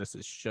think, God, this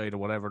is shit or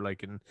whatever,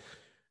 and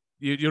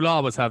you'll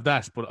always have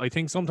that. But I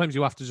think sometimes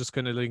you have to just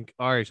kind of think,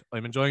 all right,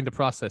 I'm enjoying the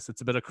process. It's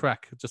a bit of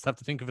crack. Just have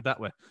to think of it that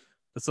way.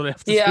 That's what I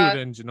have to do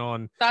then,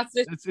 and that's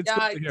it. It's good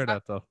to hear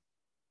that though.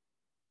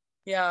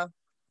 Yeah.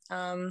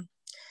 And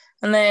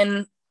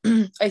then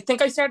I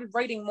think I started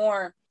writing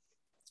more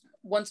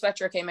once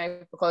Sweatshirt came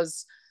out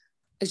because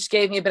it just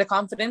gave me a bit of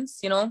confidence,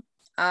 because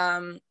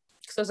I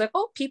was like,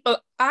 oh, people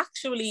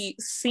actually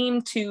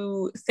seem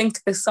to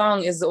think this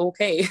song is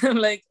okay.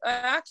 Like, I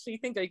actually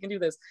think I can do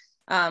this.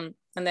 And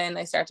then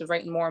I started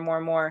writing more and more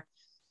and more.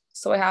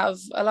 So I have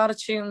a lot of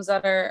tunes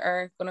that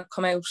are going to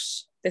come out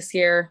this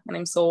year, and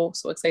I'm so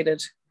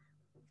excited.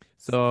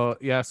 So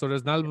there's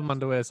an album on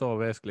the way. So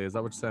basically, is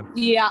that what you're saying?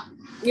 Yeah.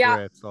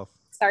 Great stuff.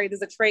 Sorry,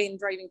 there's a train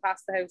driving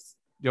past the house.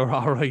 You're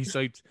all right.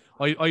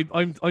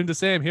 I'm the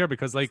same here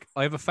because I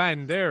have a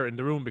fan there in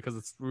the room because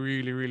it's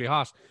really, really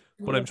hot.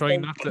 But I'm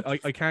trying not to.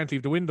 I can't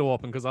leave the window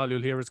open because all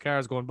you'll hear is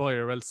cars going by,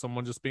 or else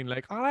someone just being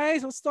like, "All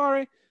right, I'm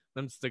sorry."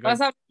 I'm just like,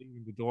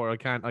 the door. I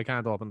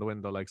can't open the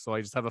window. So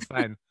I just have a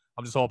fan.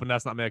 I'm just hoping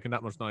that's not making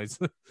that much noise.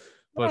 But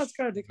that's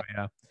good.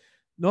 Yeah.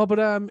 No,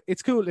 but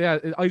it's cool. Yeah,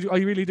 I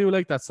really do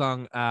like that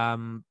song.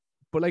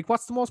 But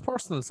what's the most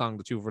personal song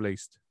that you've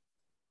released?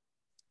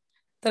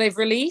 That I've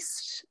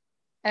released?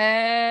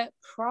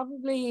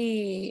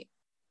 Probably.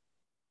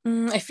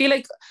 I feel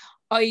like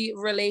I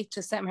relate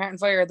to Set My Heart on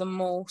Fire the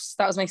most.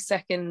 That was my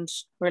second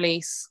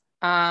release.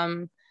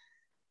 I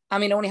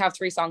only have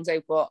 3 songs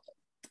out, but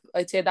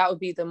I'd say that would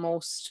be the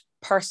most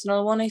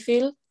personal one, I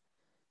feel.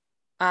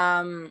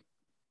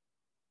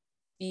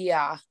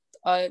 Yeah.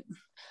 I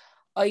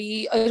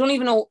don't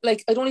even know,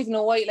 I don't even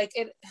know why.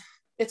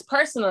 It's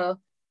personal,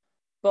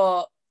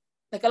 but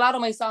a lot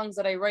of my songs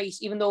that I write,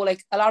 even though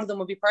a lot of them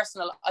would be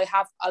personal, I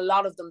have a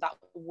lot of them that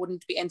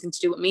wouldn't be anything to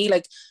do with me.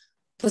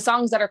 The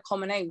songs that are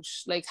coming out,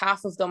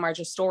 half of them are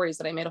just stories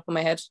that I made up in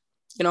my head,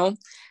 from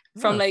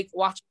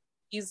watching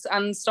movies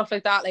and stuff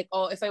like that.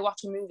 If I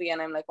watch a movie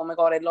and I'm like, oh my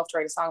God, I'd love to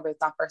write a song about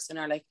that person,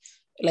 or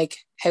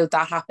how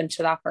that happened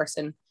to that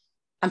person.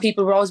 And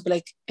people will always be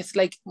like, it's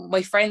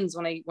my friends,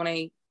 when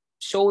I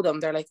show them,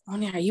 they're like, oh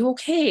yeah, are you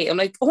okay? I'm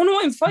like, oh no,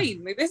 I'm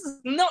fine. This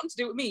is nothing to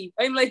do with me.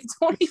 I'm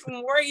don't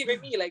even worry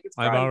about me. It's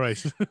I'm all right.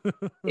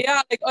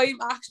 Yeah, I'm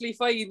actually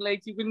fine.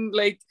 You can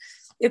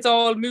it's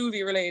all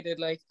movie related.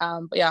 But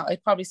yeah,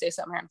 I'd probably say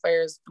Set My Heart on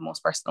Fire is the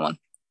most personal one.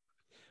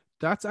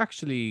 That's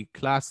actually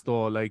class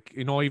though.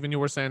 Even you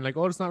were saying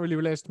oh, it's not really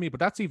related to me, but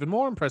that's even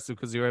more impressive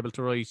because you're able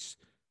to write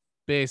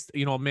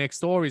make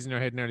stories in your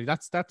head nearly.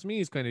 That to me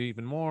is kind of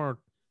even more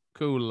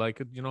cool,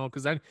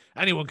 because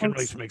anyone can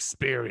write from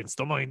experience.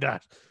 Don't mind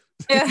that.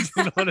 Yeah.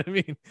 You know what I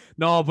mean?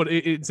 No, but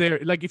it's there.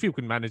 If you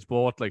can manage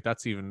both,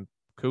 that's even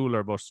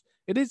cooler. But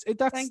that's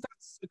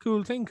a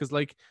cool thing because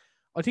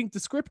I think the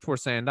script were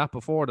saying that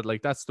before, that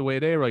that's the way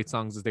they write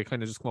songs, is they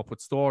kind of just come up with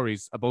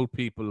stories about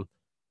people,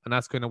 and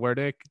that's kind of where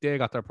they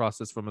got their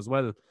process from as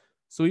well.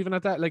 So even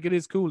at that, it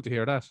is cool to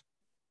hear that.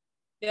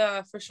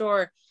 Yeah, for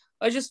sure.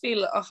 I just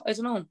feel I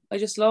don't know. I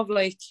just love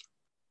I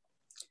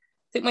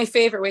think my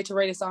favorite way to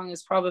write a song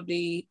is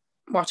probably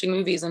watching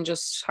movies and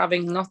just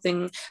having it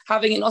nothing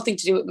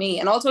to do with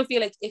me. And also I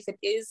feel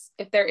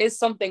if there is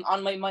something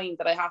on my mind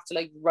that I have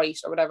to write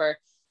or whatever,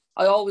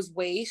 I always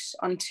wait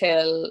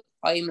until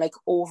I'm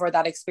over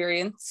that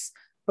experience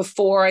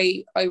before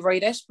I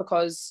write it,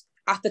 because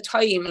at the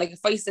time,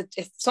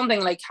 if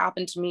something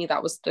happened to me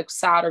that was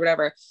sad or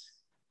whatever,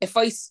 if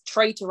I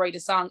tried to write a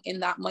song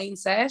in that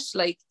mindset,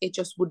 it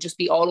just would just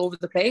be all over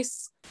the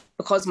place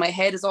because my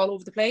head is all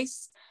over the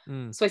place.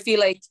 So I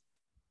feel I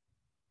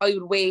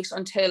would wait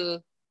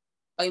until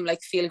I'm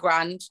feel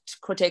grand.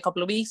 Could take a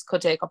couple of weeks,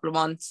 could take a couple of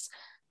months.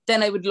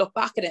 Then I would look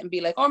back at it and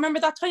be like, oh,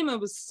 remember that time I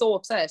was so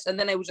upset? And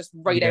then I would just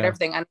write out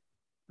everything and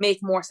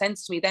make more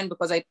sense to me then,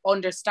 because I'd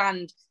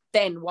understand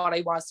then what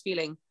I was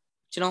feeling.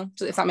 Do you know?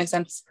 If that makes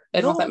sense. I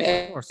don't know if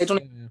that makes I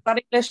don't know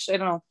that English. I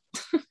don't know.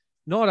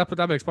 No,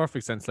 that makes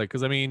perfect sense.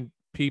 Because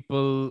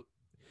people,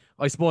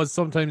 I suppose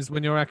sometimes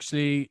when you're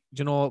actually,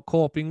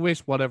 coping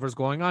with whatever's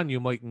going on, you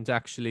mightn't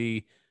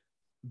actually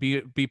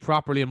be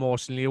properly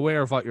emotionally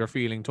aware of what you're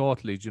feeling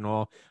totally,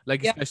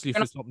 like Yeah, especially if you're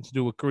not- it's something to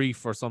do with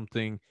grief or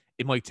something,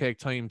 it might take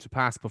time to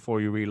pass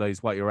before you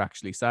realize what you're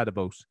actually sad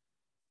about.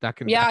 That yeah,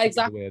 can be the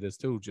exactly. way it is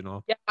too.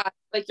 Yeah,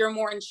 like you're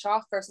more in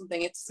shock or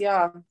something. It's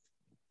yeah,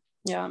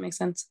 it makes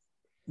sense.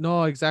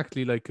 No,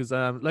 exactly. Like, cause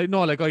like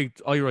no, like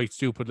I write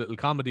stupid little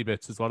comedy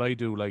bits is what I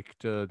do. Like,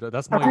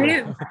 that's How my are way.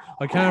 you?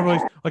 I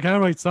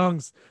can't write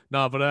songs.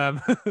 No,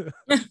 but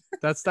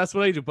that's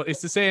what I do. But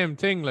it's the same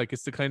thing. Like,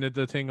 it's the kind of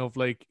the thing of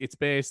like it's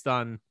based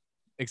on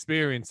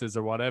experiences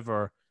or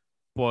whatever.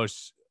 But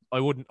I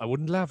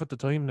wouldn't laugh at the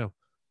time now.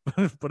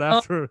 But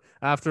Oh,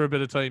 after a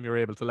bit of time, you're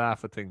able to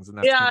laugh at things, and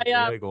that's kind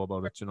yeah, of the way yeah. I go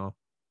about it.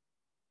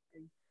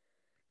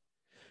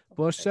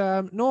 But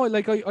no,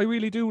 like I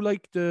really do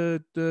like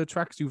the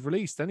tracks you've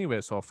released anyway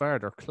so far.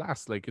 They're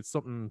class. Like it's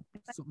something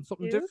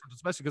You? different,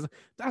 especially because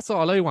that's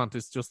all I want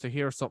is just to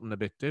hear something a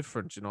bit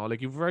different.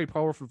 Like you've a very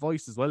powerful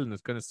voice as well, and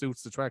it kind of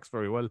suits the tracks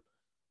very well.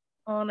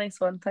 Oh, nice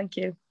one. Thank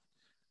you.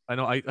 I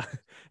know I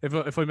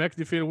if I make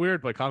you feel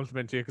weird by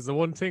complimenting you, because the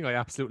one thing I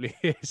absolutely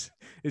hate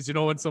is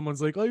when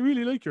someone's like, I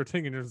really like your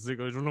thing, and you're just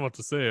like, I don't know what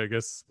to say, I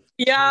guess.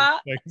 Sure, Yeah.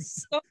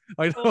 thanks. So,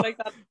 I so know. like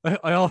that.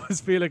 I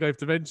always feel like I have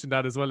to mention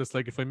that as well. It's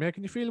like if I'm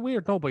making you feel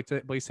weird, no, by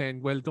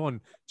saying well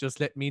done, just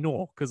let me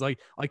know, because I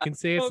can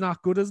say it's So,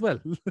 not good as well.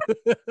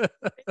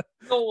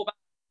 so bad.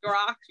 You're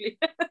actually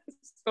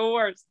so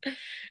worse.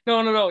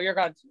 No, no, no. You're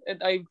good.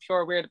 I'm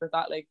sure weird about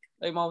that. Like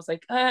I'm always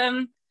like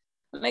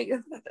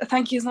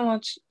thank you so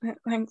much.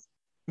 Thanks.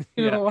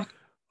 You Yeah. know what?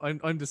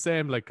 I'm the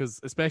same, like, because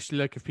especially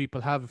like if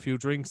people have a few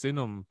drinks in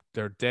them,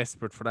 they're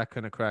desperate for that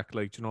kind of crack.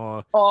 Like,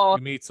 Oh,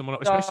 you meet someone,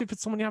 God. especially if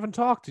it's someone you haven't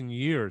talked in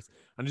years,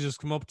 and they just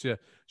come up to you,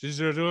 just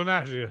you're doing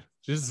that, yeah.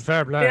 Just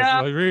fair play.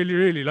 Yeah. I really,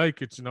 really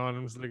like it, and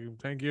I'm just like,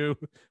 thank you.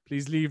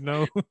 Please leave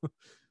now.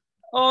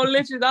 Oh,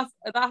 literally, that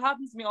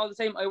happens to me all the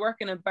time. I work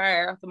in a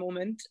bar at the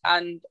moment,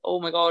 and oh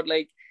my God,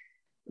 like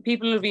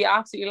people will be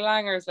absolutely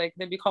langers. Like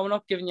they'll be coming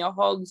up, giving you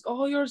hugs.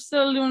 Oh, you're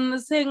still doing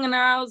the thing, and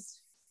I was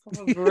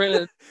fucking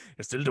brilliant.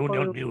 You're still doing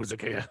your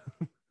music here.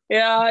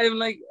 Yeah, I'm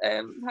like,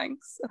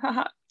 thanks.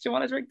 Do you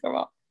want a drink or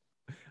what?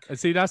 And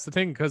see, that's the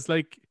thing, because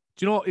like,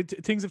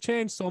 things have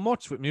changed so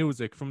much with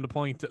music from the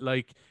point that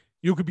like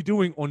you could be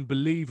doing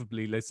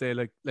unbelievably. Let's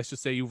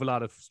just say you have a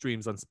lot of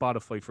streams on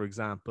Spotify, for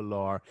example,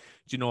 or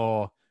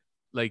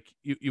like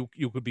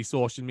you could be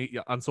social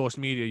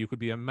media, you could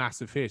be a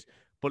massive hit.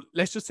 But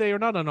let's just say you're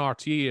not on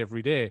RTE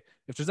every day.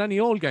 If there's any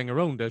old gang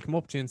around, they'll come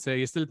up to you and say,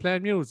 "You still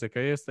playing music?"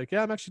 It's like,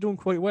 "Yeah, I'm actually doing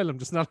quite well. I'm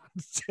just not on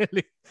the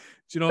telly."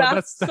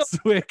 That's so That's the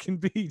way it can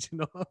be.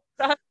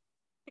 that's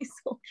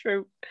so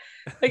true.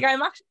 Like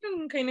I'm actually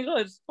doing kind of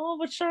good. Oh,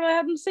 but sure, I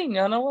hadn't seen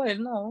you in a while.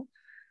 No,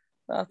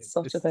 that's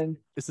such a it's thing.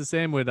 it's the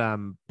same with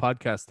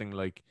podcasting.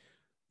 Like,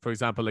 for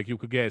example, like you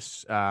could get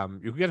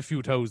a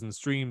few thousand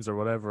streams or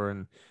whatever,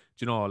 and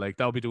like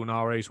that would be doing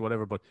all right or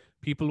whatever. But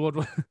people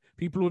would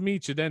people would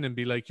meet you then and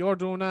be like, "You're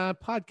doing a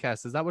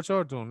podcast? Is that what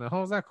you're doing?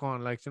 How's that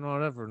going?" Like,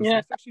 whatever. And Yeah,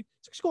 it's actually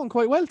going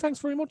quite well. Thanks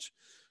very much.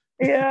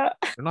 yeah.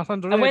 You're not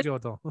on the And radio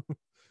though.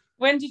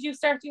 when did you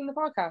start doing the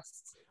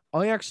podcast?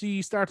 I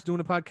actually started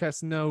doing a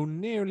podcast now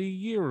nearly a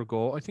year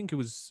ago. I think it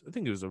was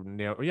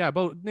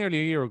about nearly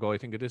a year ago, I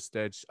think, at this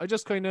stage. I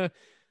just kind of,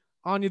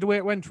 on the way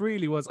it went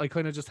really was I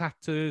kind of just had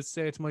to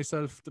say to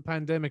myself, the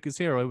pandemic is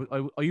here.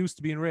 I used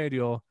to be in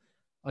radio.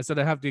 I said,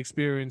 I have the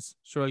experience.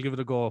 Sure, I'll give it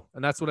a go.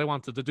 And that's what I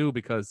wanted to do,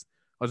 because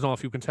I don't know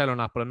if you can tell or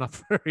not, but I'm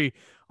not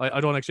I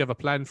don't actually have a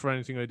plan for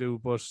anything I do,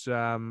 but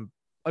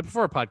I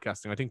prefer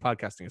podcasting. I think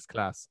podcasting is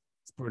class.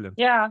 It's brilliant.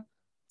 Yeah,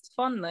 it's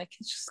fun. Like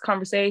it's just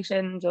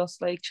conversation,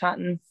 just like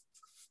chatting.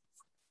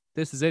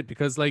 This is it,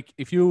 because like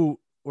if you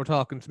were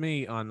talking to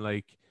me on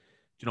like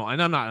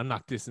and I'm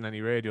not dissing any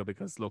radio,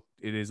 because look,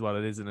 it is what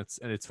it is, and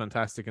it's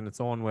fantastic in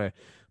its own way.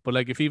 But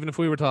like even if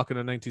we were talking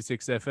at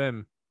 96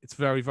 FM, it's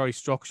very, very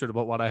structured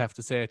about what I have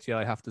to say to you.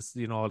 I have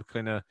to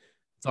kind of,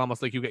 it's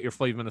almost like you get your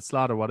 5 minute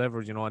slot or whatever,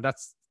 and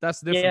that's the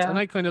difference. And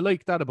Yeah, I kind of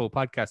like that about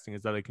podcasting,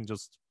 is that I can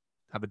just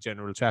have a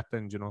general chat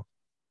then.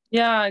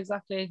 yeah,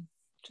 exactly.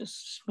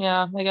 Just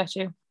yeah, I get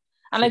you.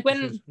 And like Straight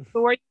to shit.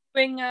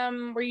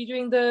 when were you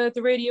doing the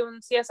radio in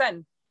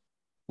CSN?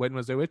 When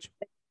was I which?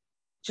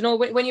 Do you know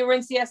when you were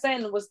in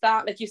CSN, was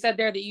that like you said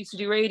there that you used to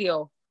do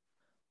radio?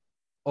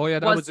 Oh yeah,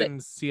 that Was was it? in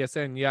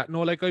CSN. Yeah,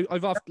 no, like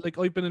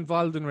I've been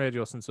involved in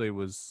radio since I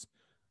was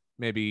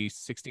maybe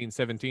 16,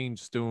 17,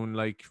 just doing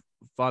like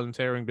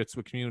volunteering bits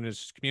with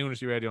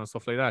community radio and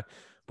stuff like that.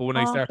 But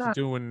Oh, class.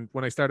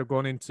 when I started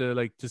going into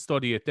like to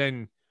study it,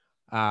 then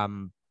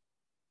um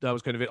that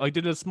was kind of it. I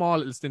did a small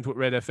little stint with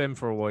Red FM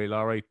for a while,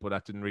 all right, but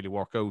that didn't really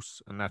work out,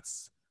 and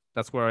that's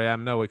where I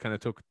am now. I kind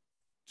of took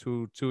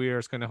two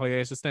years kind of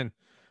hiatus then,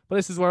 but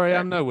this is where I Fair.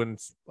 am now, and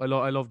I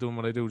love doing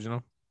what I do.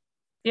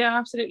 Yeah,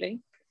 absolutely.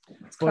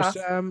 It's But class.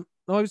 no,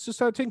 I was just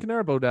started thinking there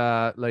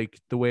about like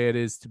the way it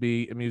is to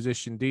be a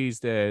musician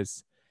these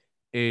days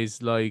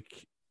is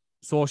like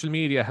social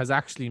media has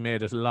actually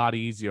made it a lot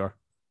easier.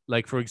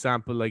 Like, for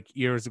example, like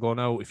years ago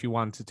now, if you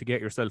wanted to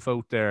get yourself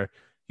out there,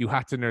 you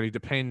had to nearly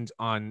depend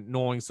on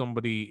knowing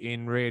somebody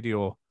in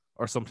radio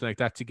or something like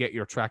that to get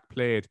your track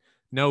played.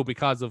 Now,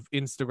 because of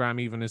Instagram,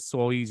 even is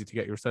so easy to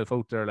get yourself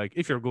out there. Like,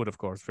 if you're good, of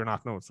course. If you're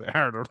not, no, it's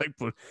harder. Like,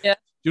 but Yeah.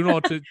 you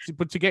know,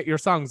 but to get your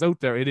songs out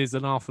there, it is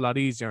an awful lot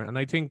easier. And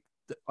I think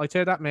I'd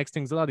say that makes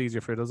things a lot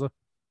easier for you, does it?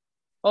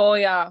 Oh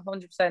yeah,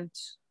 100%.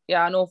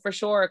 Yeah, no, for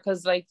sure.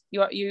 Because like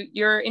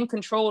you're in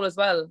control as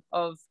well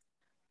of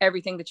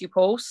everything that you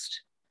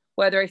post.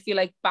 Whether I feel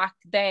like back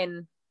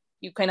then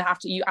you kind of have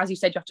to, you as you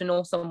said, you have to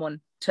know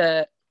someone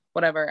to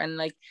whatever. And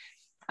like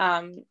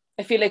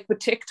I feel like with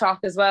TikTok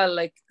as well,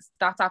 like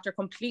that's after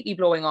completely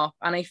blowing up.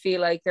 And I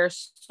feel like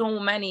there's so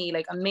many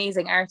like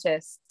amazing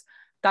artists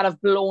that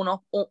have blown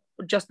up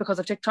just because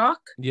of TikTok.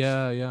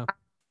 Yeah.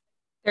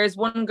 There's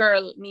one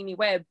girl, Mimi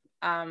Webb.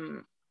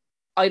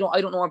 I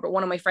don't know her, but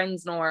one of my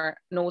friends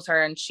knows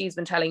her, and she's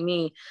been telling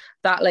me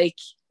that like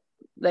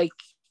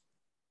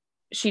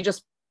she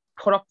just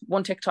put up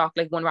one TikTok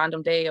like one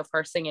random day of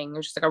her singing. It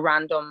was just like a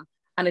random,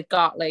 and it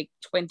got like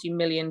 20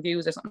 million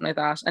views or something like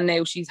that. And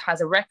now she has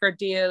a record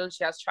deal.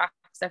 She has tracks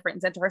left, right,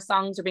 and center. Her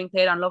songs are being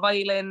played on Love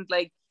Island.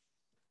 Like,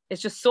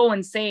 it's just so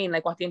insane,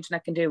 like what the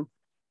internet can do.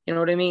 You know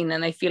what I mean?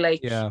 And I feel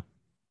like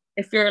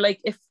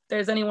if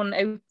there's anyone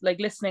out like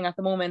listening at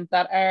the moment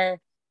that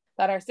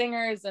are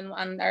singers and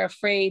are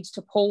afraid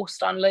to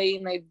post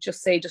online, I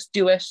just say just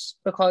do it,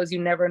 because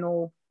you never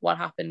know what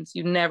happens.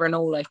 You never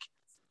know, like.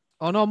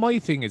 Oh no, my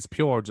thing is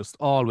pure, just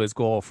always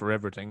go for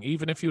everything.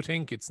 Even if you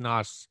think it's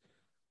not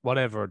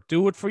whatever,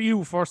 do it for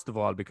you first of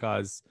all,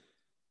 because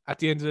at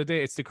the end of the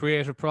day, it's the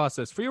creative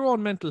process for your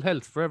own mental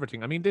health, for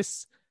everything. I mean,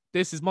 this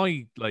is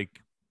my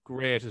like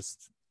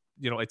greatest,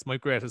 it's my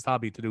greatest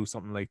hobby to do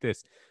something like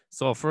this.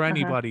 So for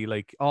anybody,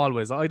 like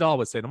I'd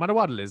always say, no matter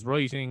what it is,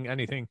 writing,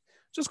 anything,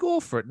 just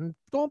go for it and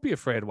don't be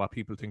afraid of what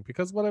people think,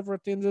 because whatever,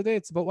 at the end of the day,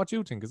 it's about what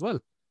you think as well.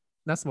 And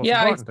that's the most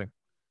important thing.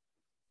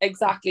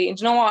 Exactly. And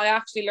you know what? I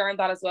actually learned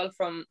that as well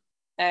from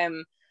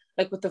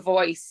like with The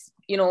Voice.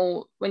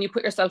 When you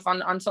put yourself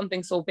on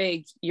something so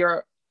big,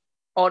 you're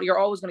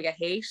always going to get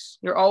hate.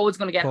 You're always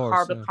going to get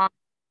horrible comments,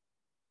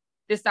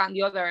 this, that, and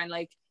the other. And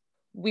like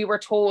we were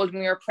told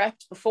when we were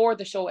prepped before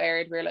the show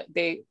aired, we're like,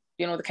 the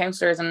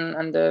counselors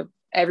and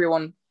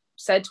everyone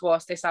said to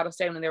us, they sat us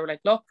down and they were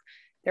like, look,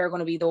 there are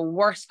going to be the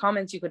worst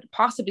comments you could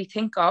possibly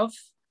think of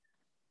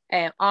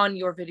on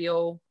your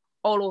video,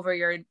 all over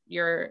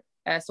your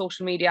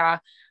social media.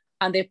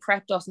 And they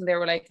prepped us and they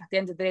were like, at the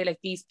end of the day, like,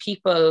 these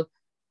people,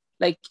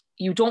 like,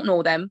 you don't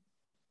know them,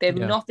 they have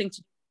nothing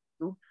to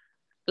do,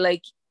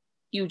 like,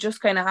 you just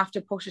kind of have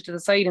to push it to the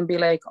side and be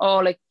like, oh,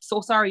 like,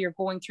 so sorry you're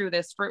going through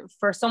this.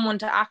 For someone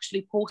to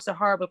actually post a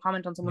horrible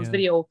comment on someone's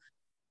video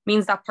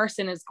means that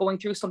person is going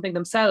through something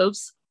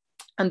themselves,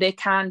 and they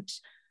can't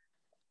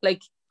get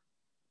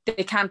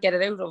it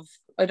out of.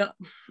 I don't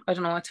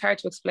know, it's hard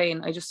to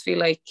explain. I just feel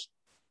like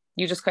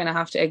you just kind of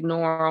have to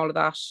ignore all of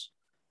that.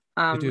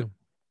 You do.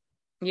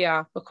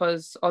 Yeah,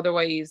 because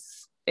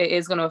otherwise it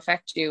is going to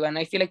affect you. And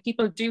I feel like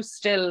people do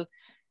still,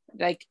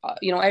 like,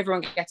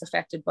 everyone gets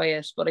affected by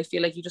it, but I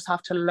feel like you just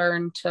have to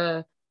learn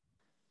to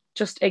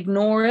just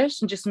ignore it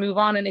and just move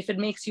on. And if it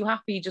makes you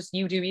happy, just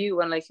you do you,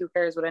 and like, who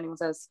cares what anyone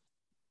says,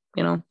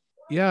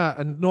 Yeah,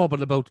 and no,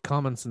 but about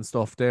comments and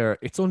stuff there,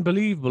 it's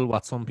unbelievable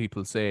what some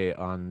people say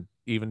on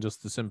even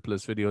just the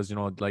simplest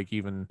videos, like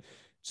even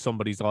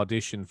somebody's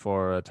audition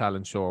for a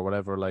talent show or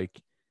whatever,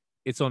 like,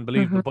 it's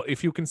unbelievable. But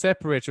if you can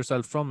separate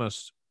yourself from it,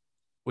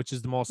 which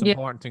is the most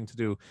important thing to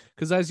do,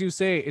 because as you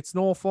say, it's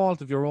no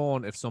fault of your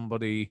own if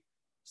somebody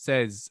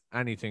says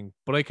anything,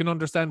 but I can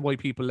understand why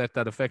people let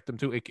that affect them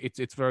too.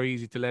 It's very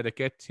easy to let it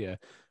get to you,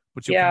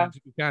 but you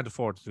can't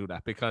afford to do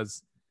that,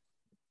 because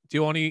the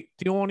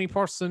only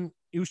person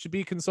you should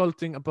be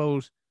consulting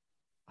about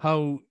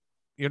how,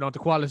 the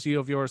quality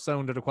of your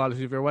sound or the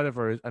quality of your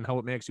whatever and how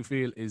it makes you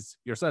feel is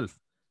yourself.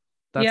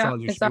 That's all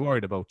you should be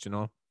worried about,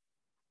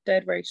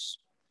 Dead right.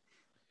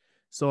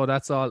 So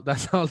that's all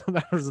that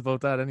matters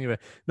about that anyway.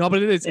 No,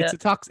 but it is,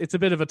 it's a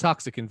bit of a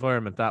toxic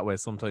environment that way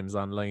sometimes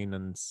online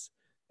and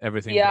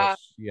everything. Yeah.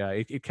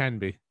 But it can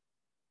be.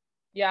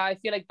 Yeah, I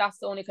feel like that's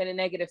the only kind of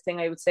negative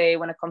thing I would say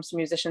when it comes to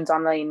musicians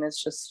online.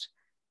 It's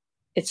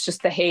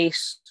just the hate,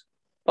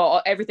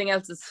 but everything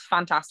else is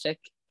fantastic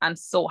and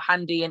so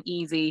handy and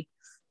easy.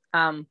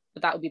 But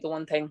that would be the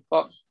one thing.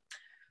 But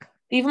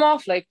leave them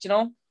off, like,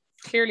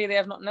 clearly they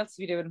have nothing else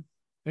to be doing.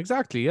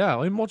 Exactly. Yeah,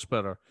 I'm much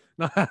better.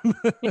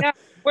 Yeah,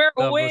 we're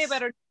way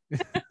better.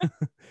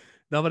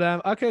 No,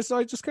 but okay. So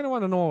I just kind of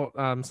want to know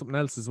something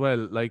else as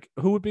well. Like,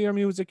 who would be your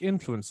music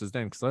influences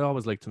then? Because I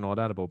always like to know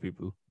that about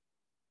people.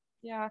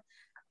 Yeah.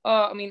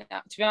 I mean,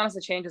 to be honest,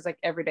 it changes like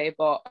every day.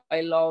 But I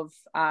love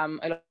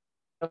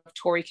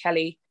Tori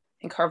Kelly.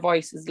 I think her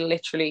voice is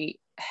literally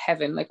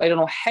heaven. Like, I don't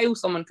know how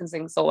someone can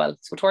sing so well.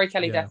 So Tori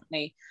Kelly,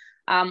 definitely.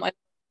 I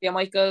love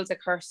Michaels, like,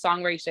 her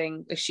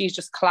songwriting, like, she's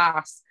just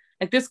class.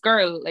 Like, this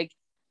girl, like,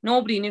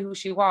 nobody knew who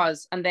she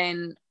was, and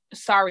then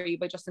Sorry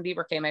by Justin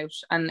Bieber came out,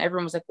 and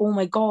everyone was like, oh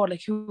my god,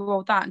 like, who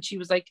wrote that? And she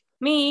was like,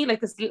 me,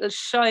 like, this little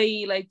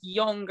shy, like,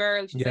 young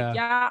girl. She's like,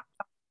 yeah.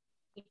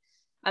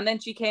 And then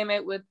she came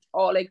out with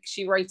all, like,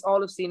 she writes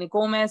all of Selena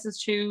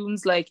Gomez's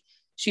tunes. Like,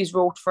 she's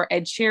wrote for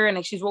Ed Sheeran.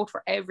 Like, she's wrote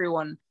for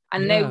everyone.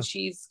 And now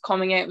she's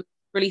coming out,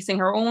 releasing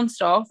her own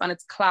stuff, and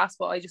it's class.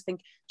 But I just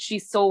think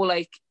she's so,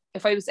 like,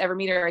 if I was to ever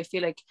meet her, I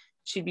feel like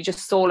she'd be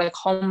just so, like,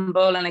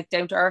 humble and, like,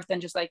 down to earth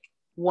and just, like,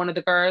 one of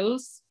the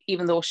girls,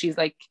 even though she's,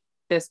 like,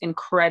 this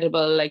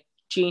incredible, like,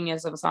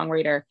 genius of a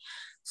songwriter.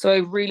 So I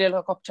really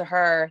look up to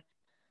her.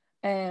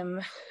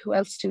 Who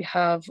else do we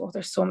have? Oh,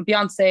 there's some.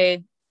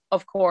 Beyonce,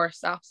 of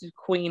course, absolute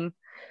queen.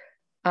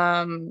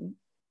 Her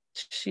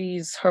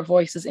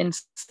voice is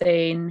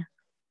insane.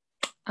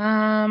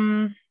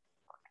 I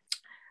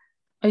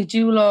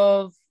do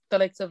love the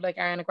likes of, like,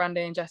 Ariana Grande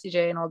and Jessie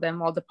J and all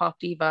them, all the pop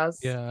divas.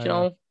 Yeah, you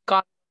know,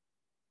 God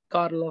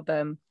love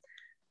them.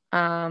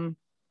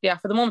 Yeah,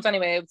 for the moment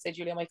anyway, I would say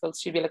Julia Michaels.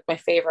 She'd be, like, my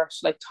favorite,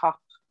 like, top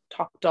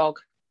dog.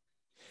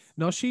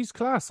 No, she's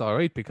class, all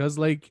right, because,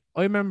 like,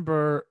 I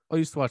remember I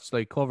used to watch,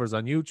 like, covers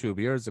on YouTube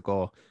years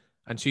ago,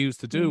 and she used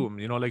to do them,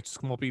 you know, like, just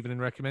come up even in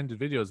recommended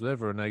videos,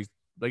 whatever, and I,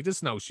 like,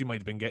 this now, she might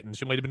have been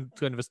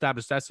kind of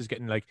established that she's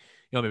getting, like,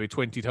 you know, maybe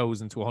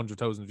 20,000 to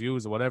 100,000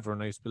 views or whatever,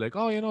 and I used to be like,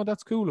 oh, you know,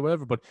 that's cool or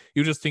whatever, but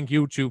you just think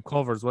YouTube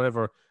covers,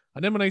 whatever,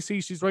 and then when I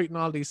see she's writing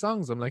all these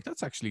songs, I'm like,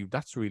 that's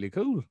really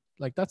cool,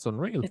 like, that's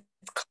unreal.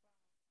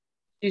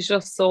 She's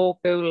just so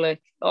cool,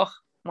 like, oh,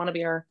 want to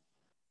be her.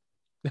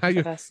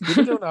 You've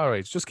been doing all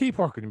right. Just keep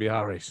working and be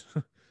all right.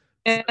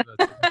 Yeah.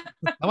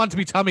 I want to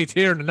be Tommy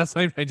Tiernan, and that's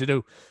what I'm trying to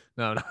do.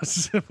 No,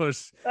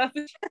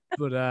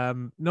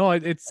 but no,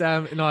 it's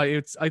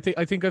I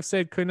think I've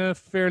said kind of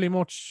fairly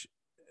much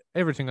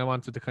everything I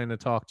wanted to kind of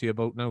talk to you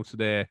about now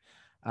today.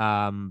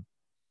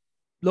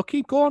 Look,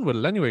 keep going with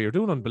it anyway. You're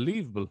doing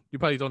unbelievable. You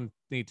probably don't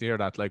need to hear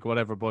that, like,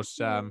 whatever, but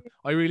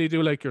I really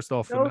do like your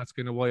stuff, and that's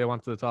kind of why I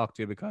wanted to talk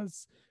to you,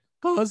 because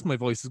my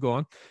voice is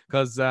going,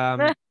 because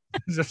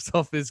your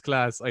stuff is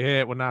class. I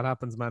hate when that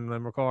happens, man, when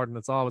I'm recording.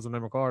 It's always when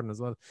I'm recording as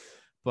well.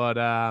 But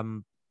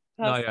no,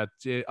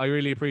 yeah, I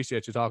really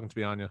appreciate you talking to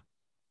me, Anya.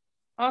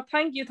 Oh,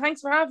 thank you. Thanks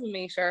for having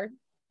me, sure.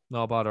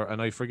 No bother.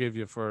 And I forgive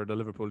you for the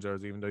Liverpool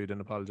jersey, even though you didn't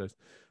apologize.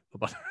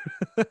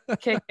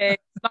 Okay.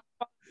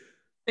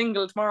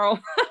 Single tomorrow.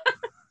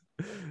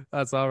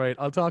 That's all right.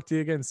 I'll talk to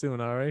you again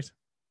soon, all right?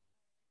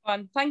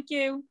 Fun. Thank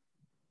you.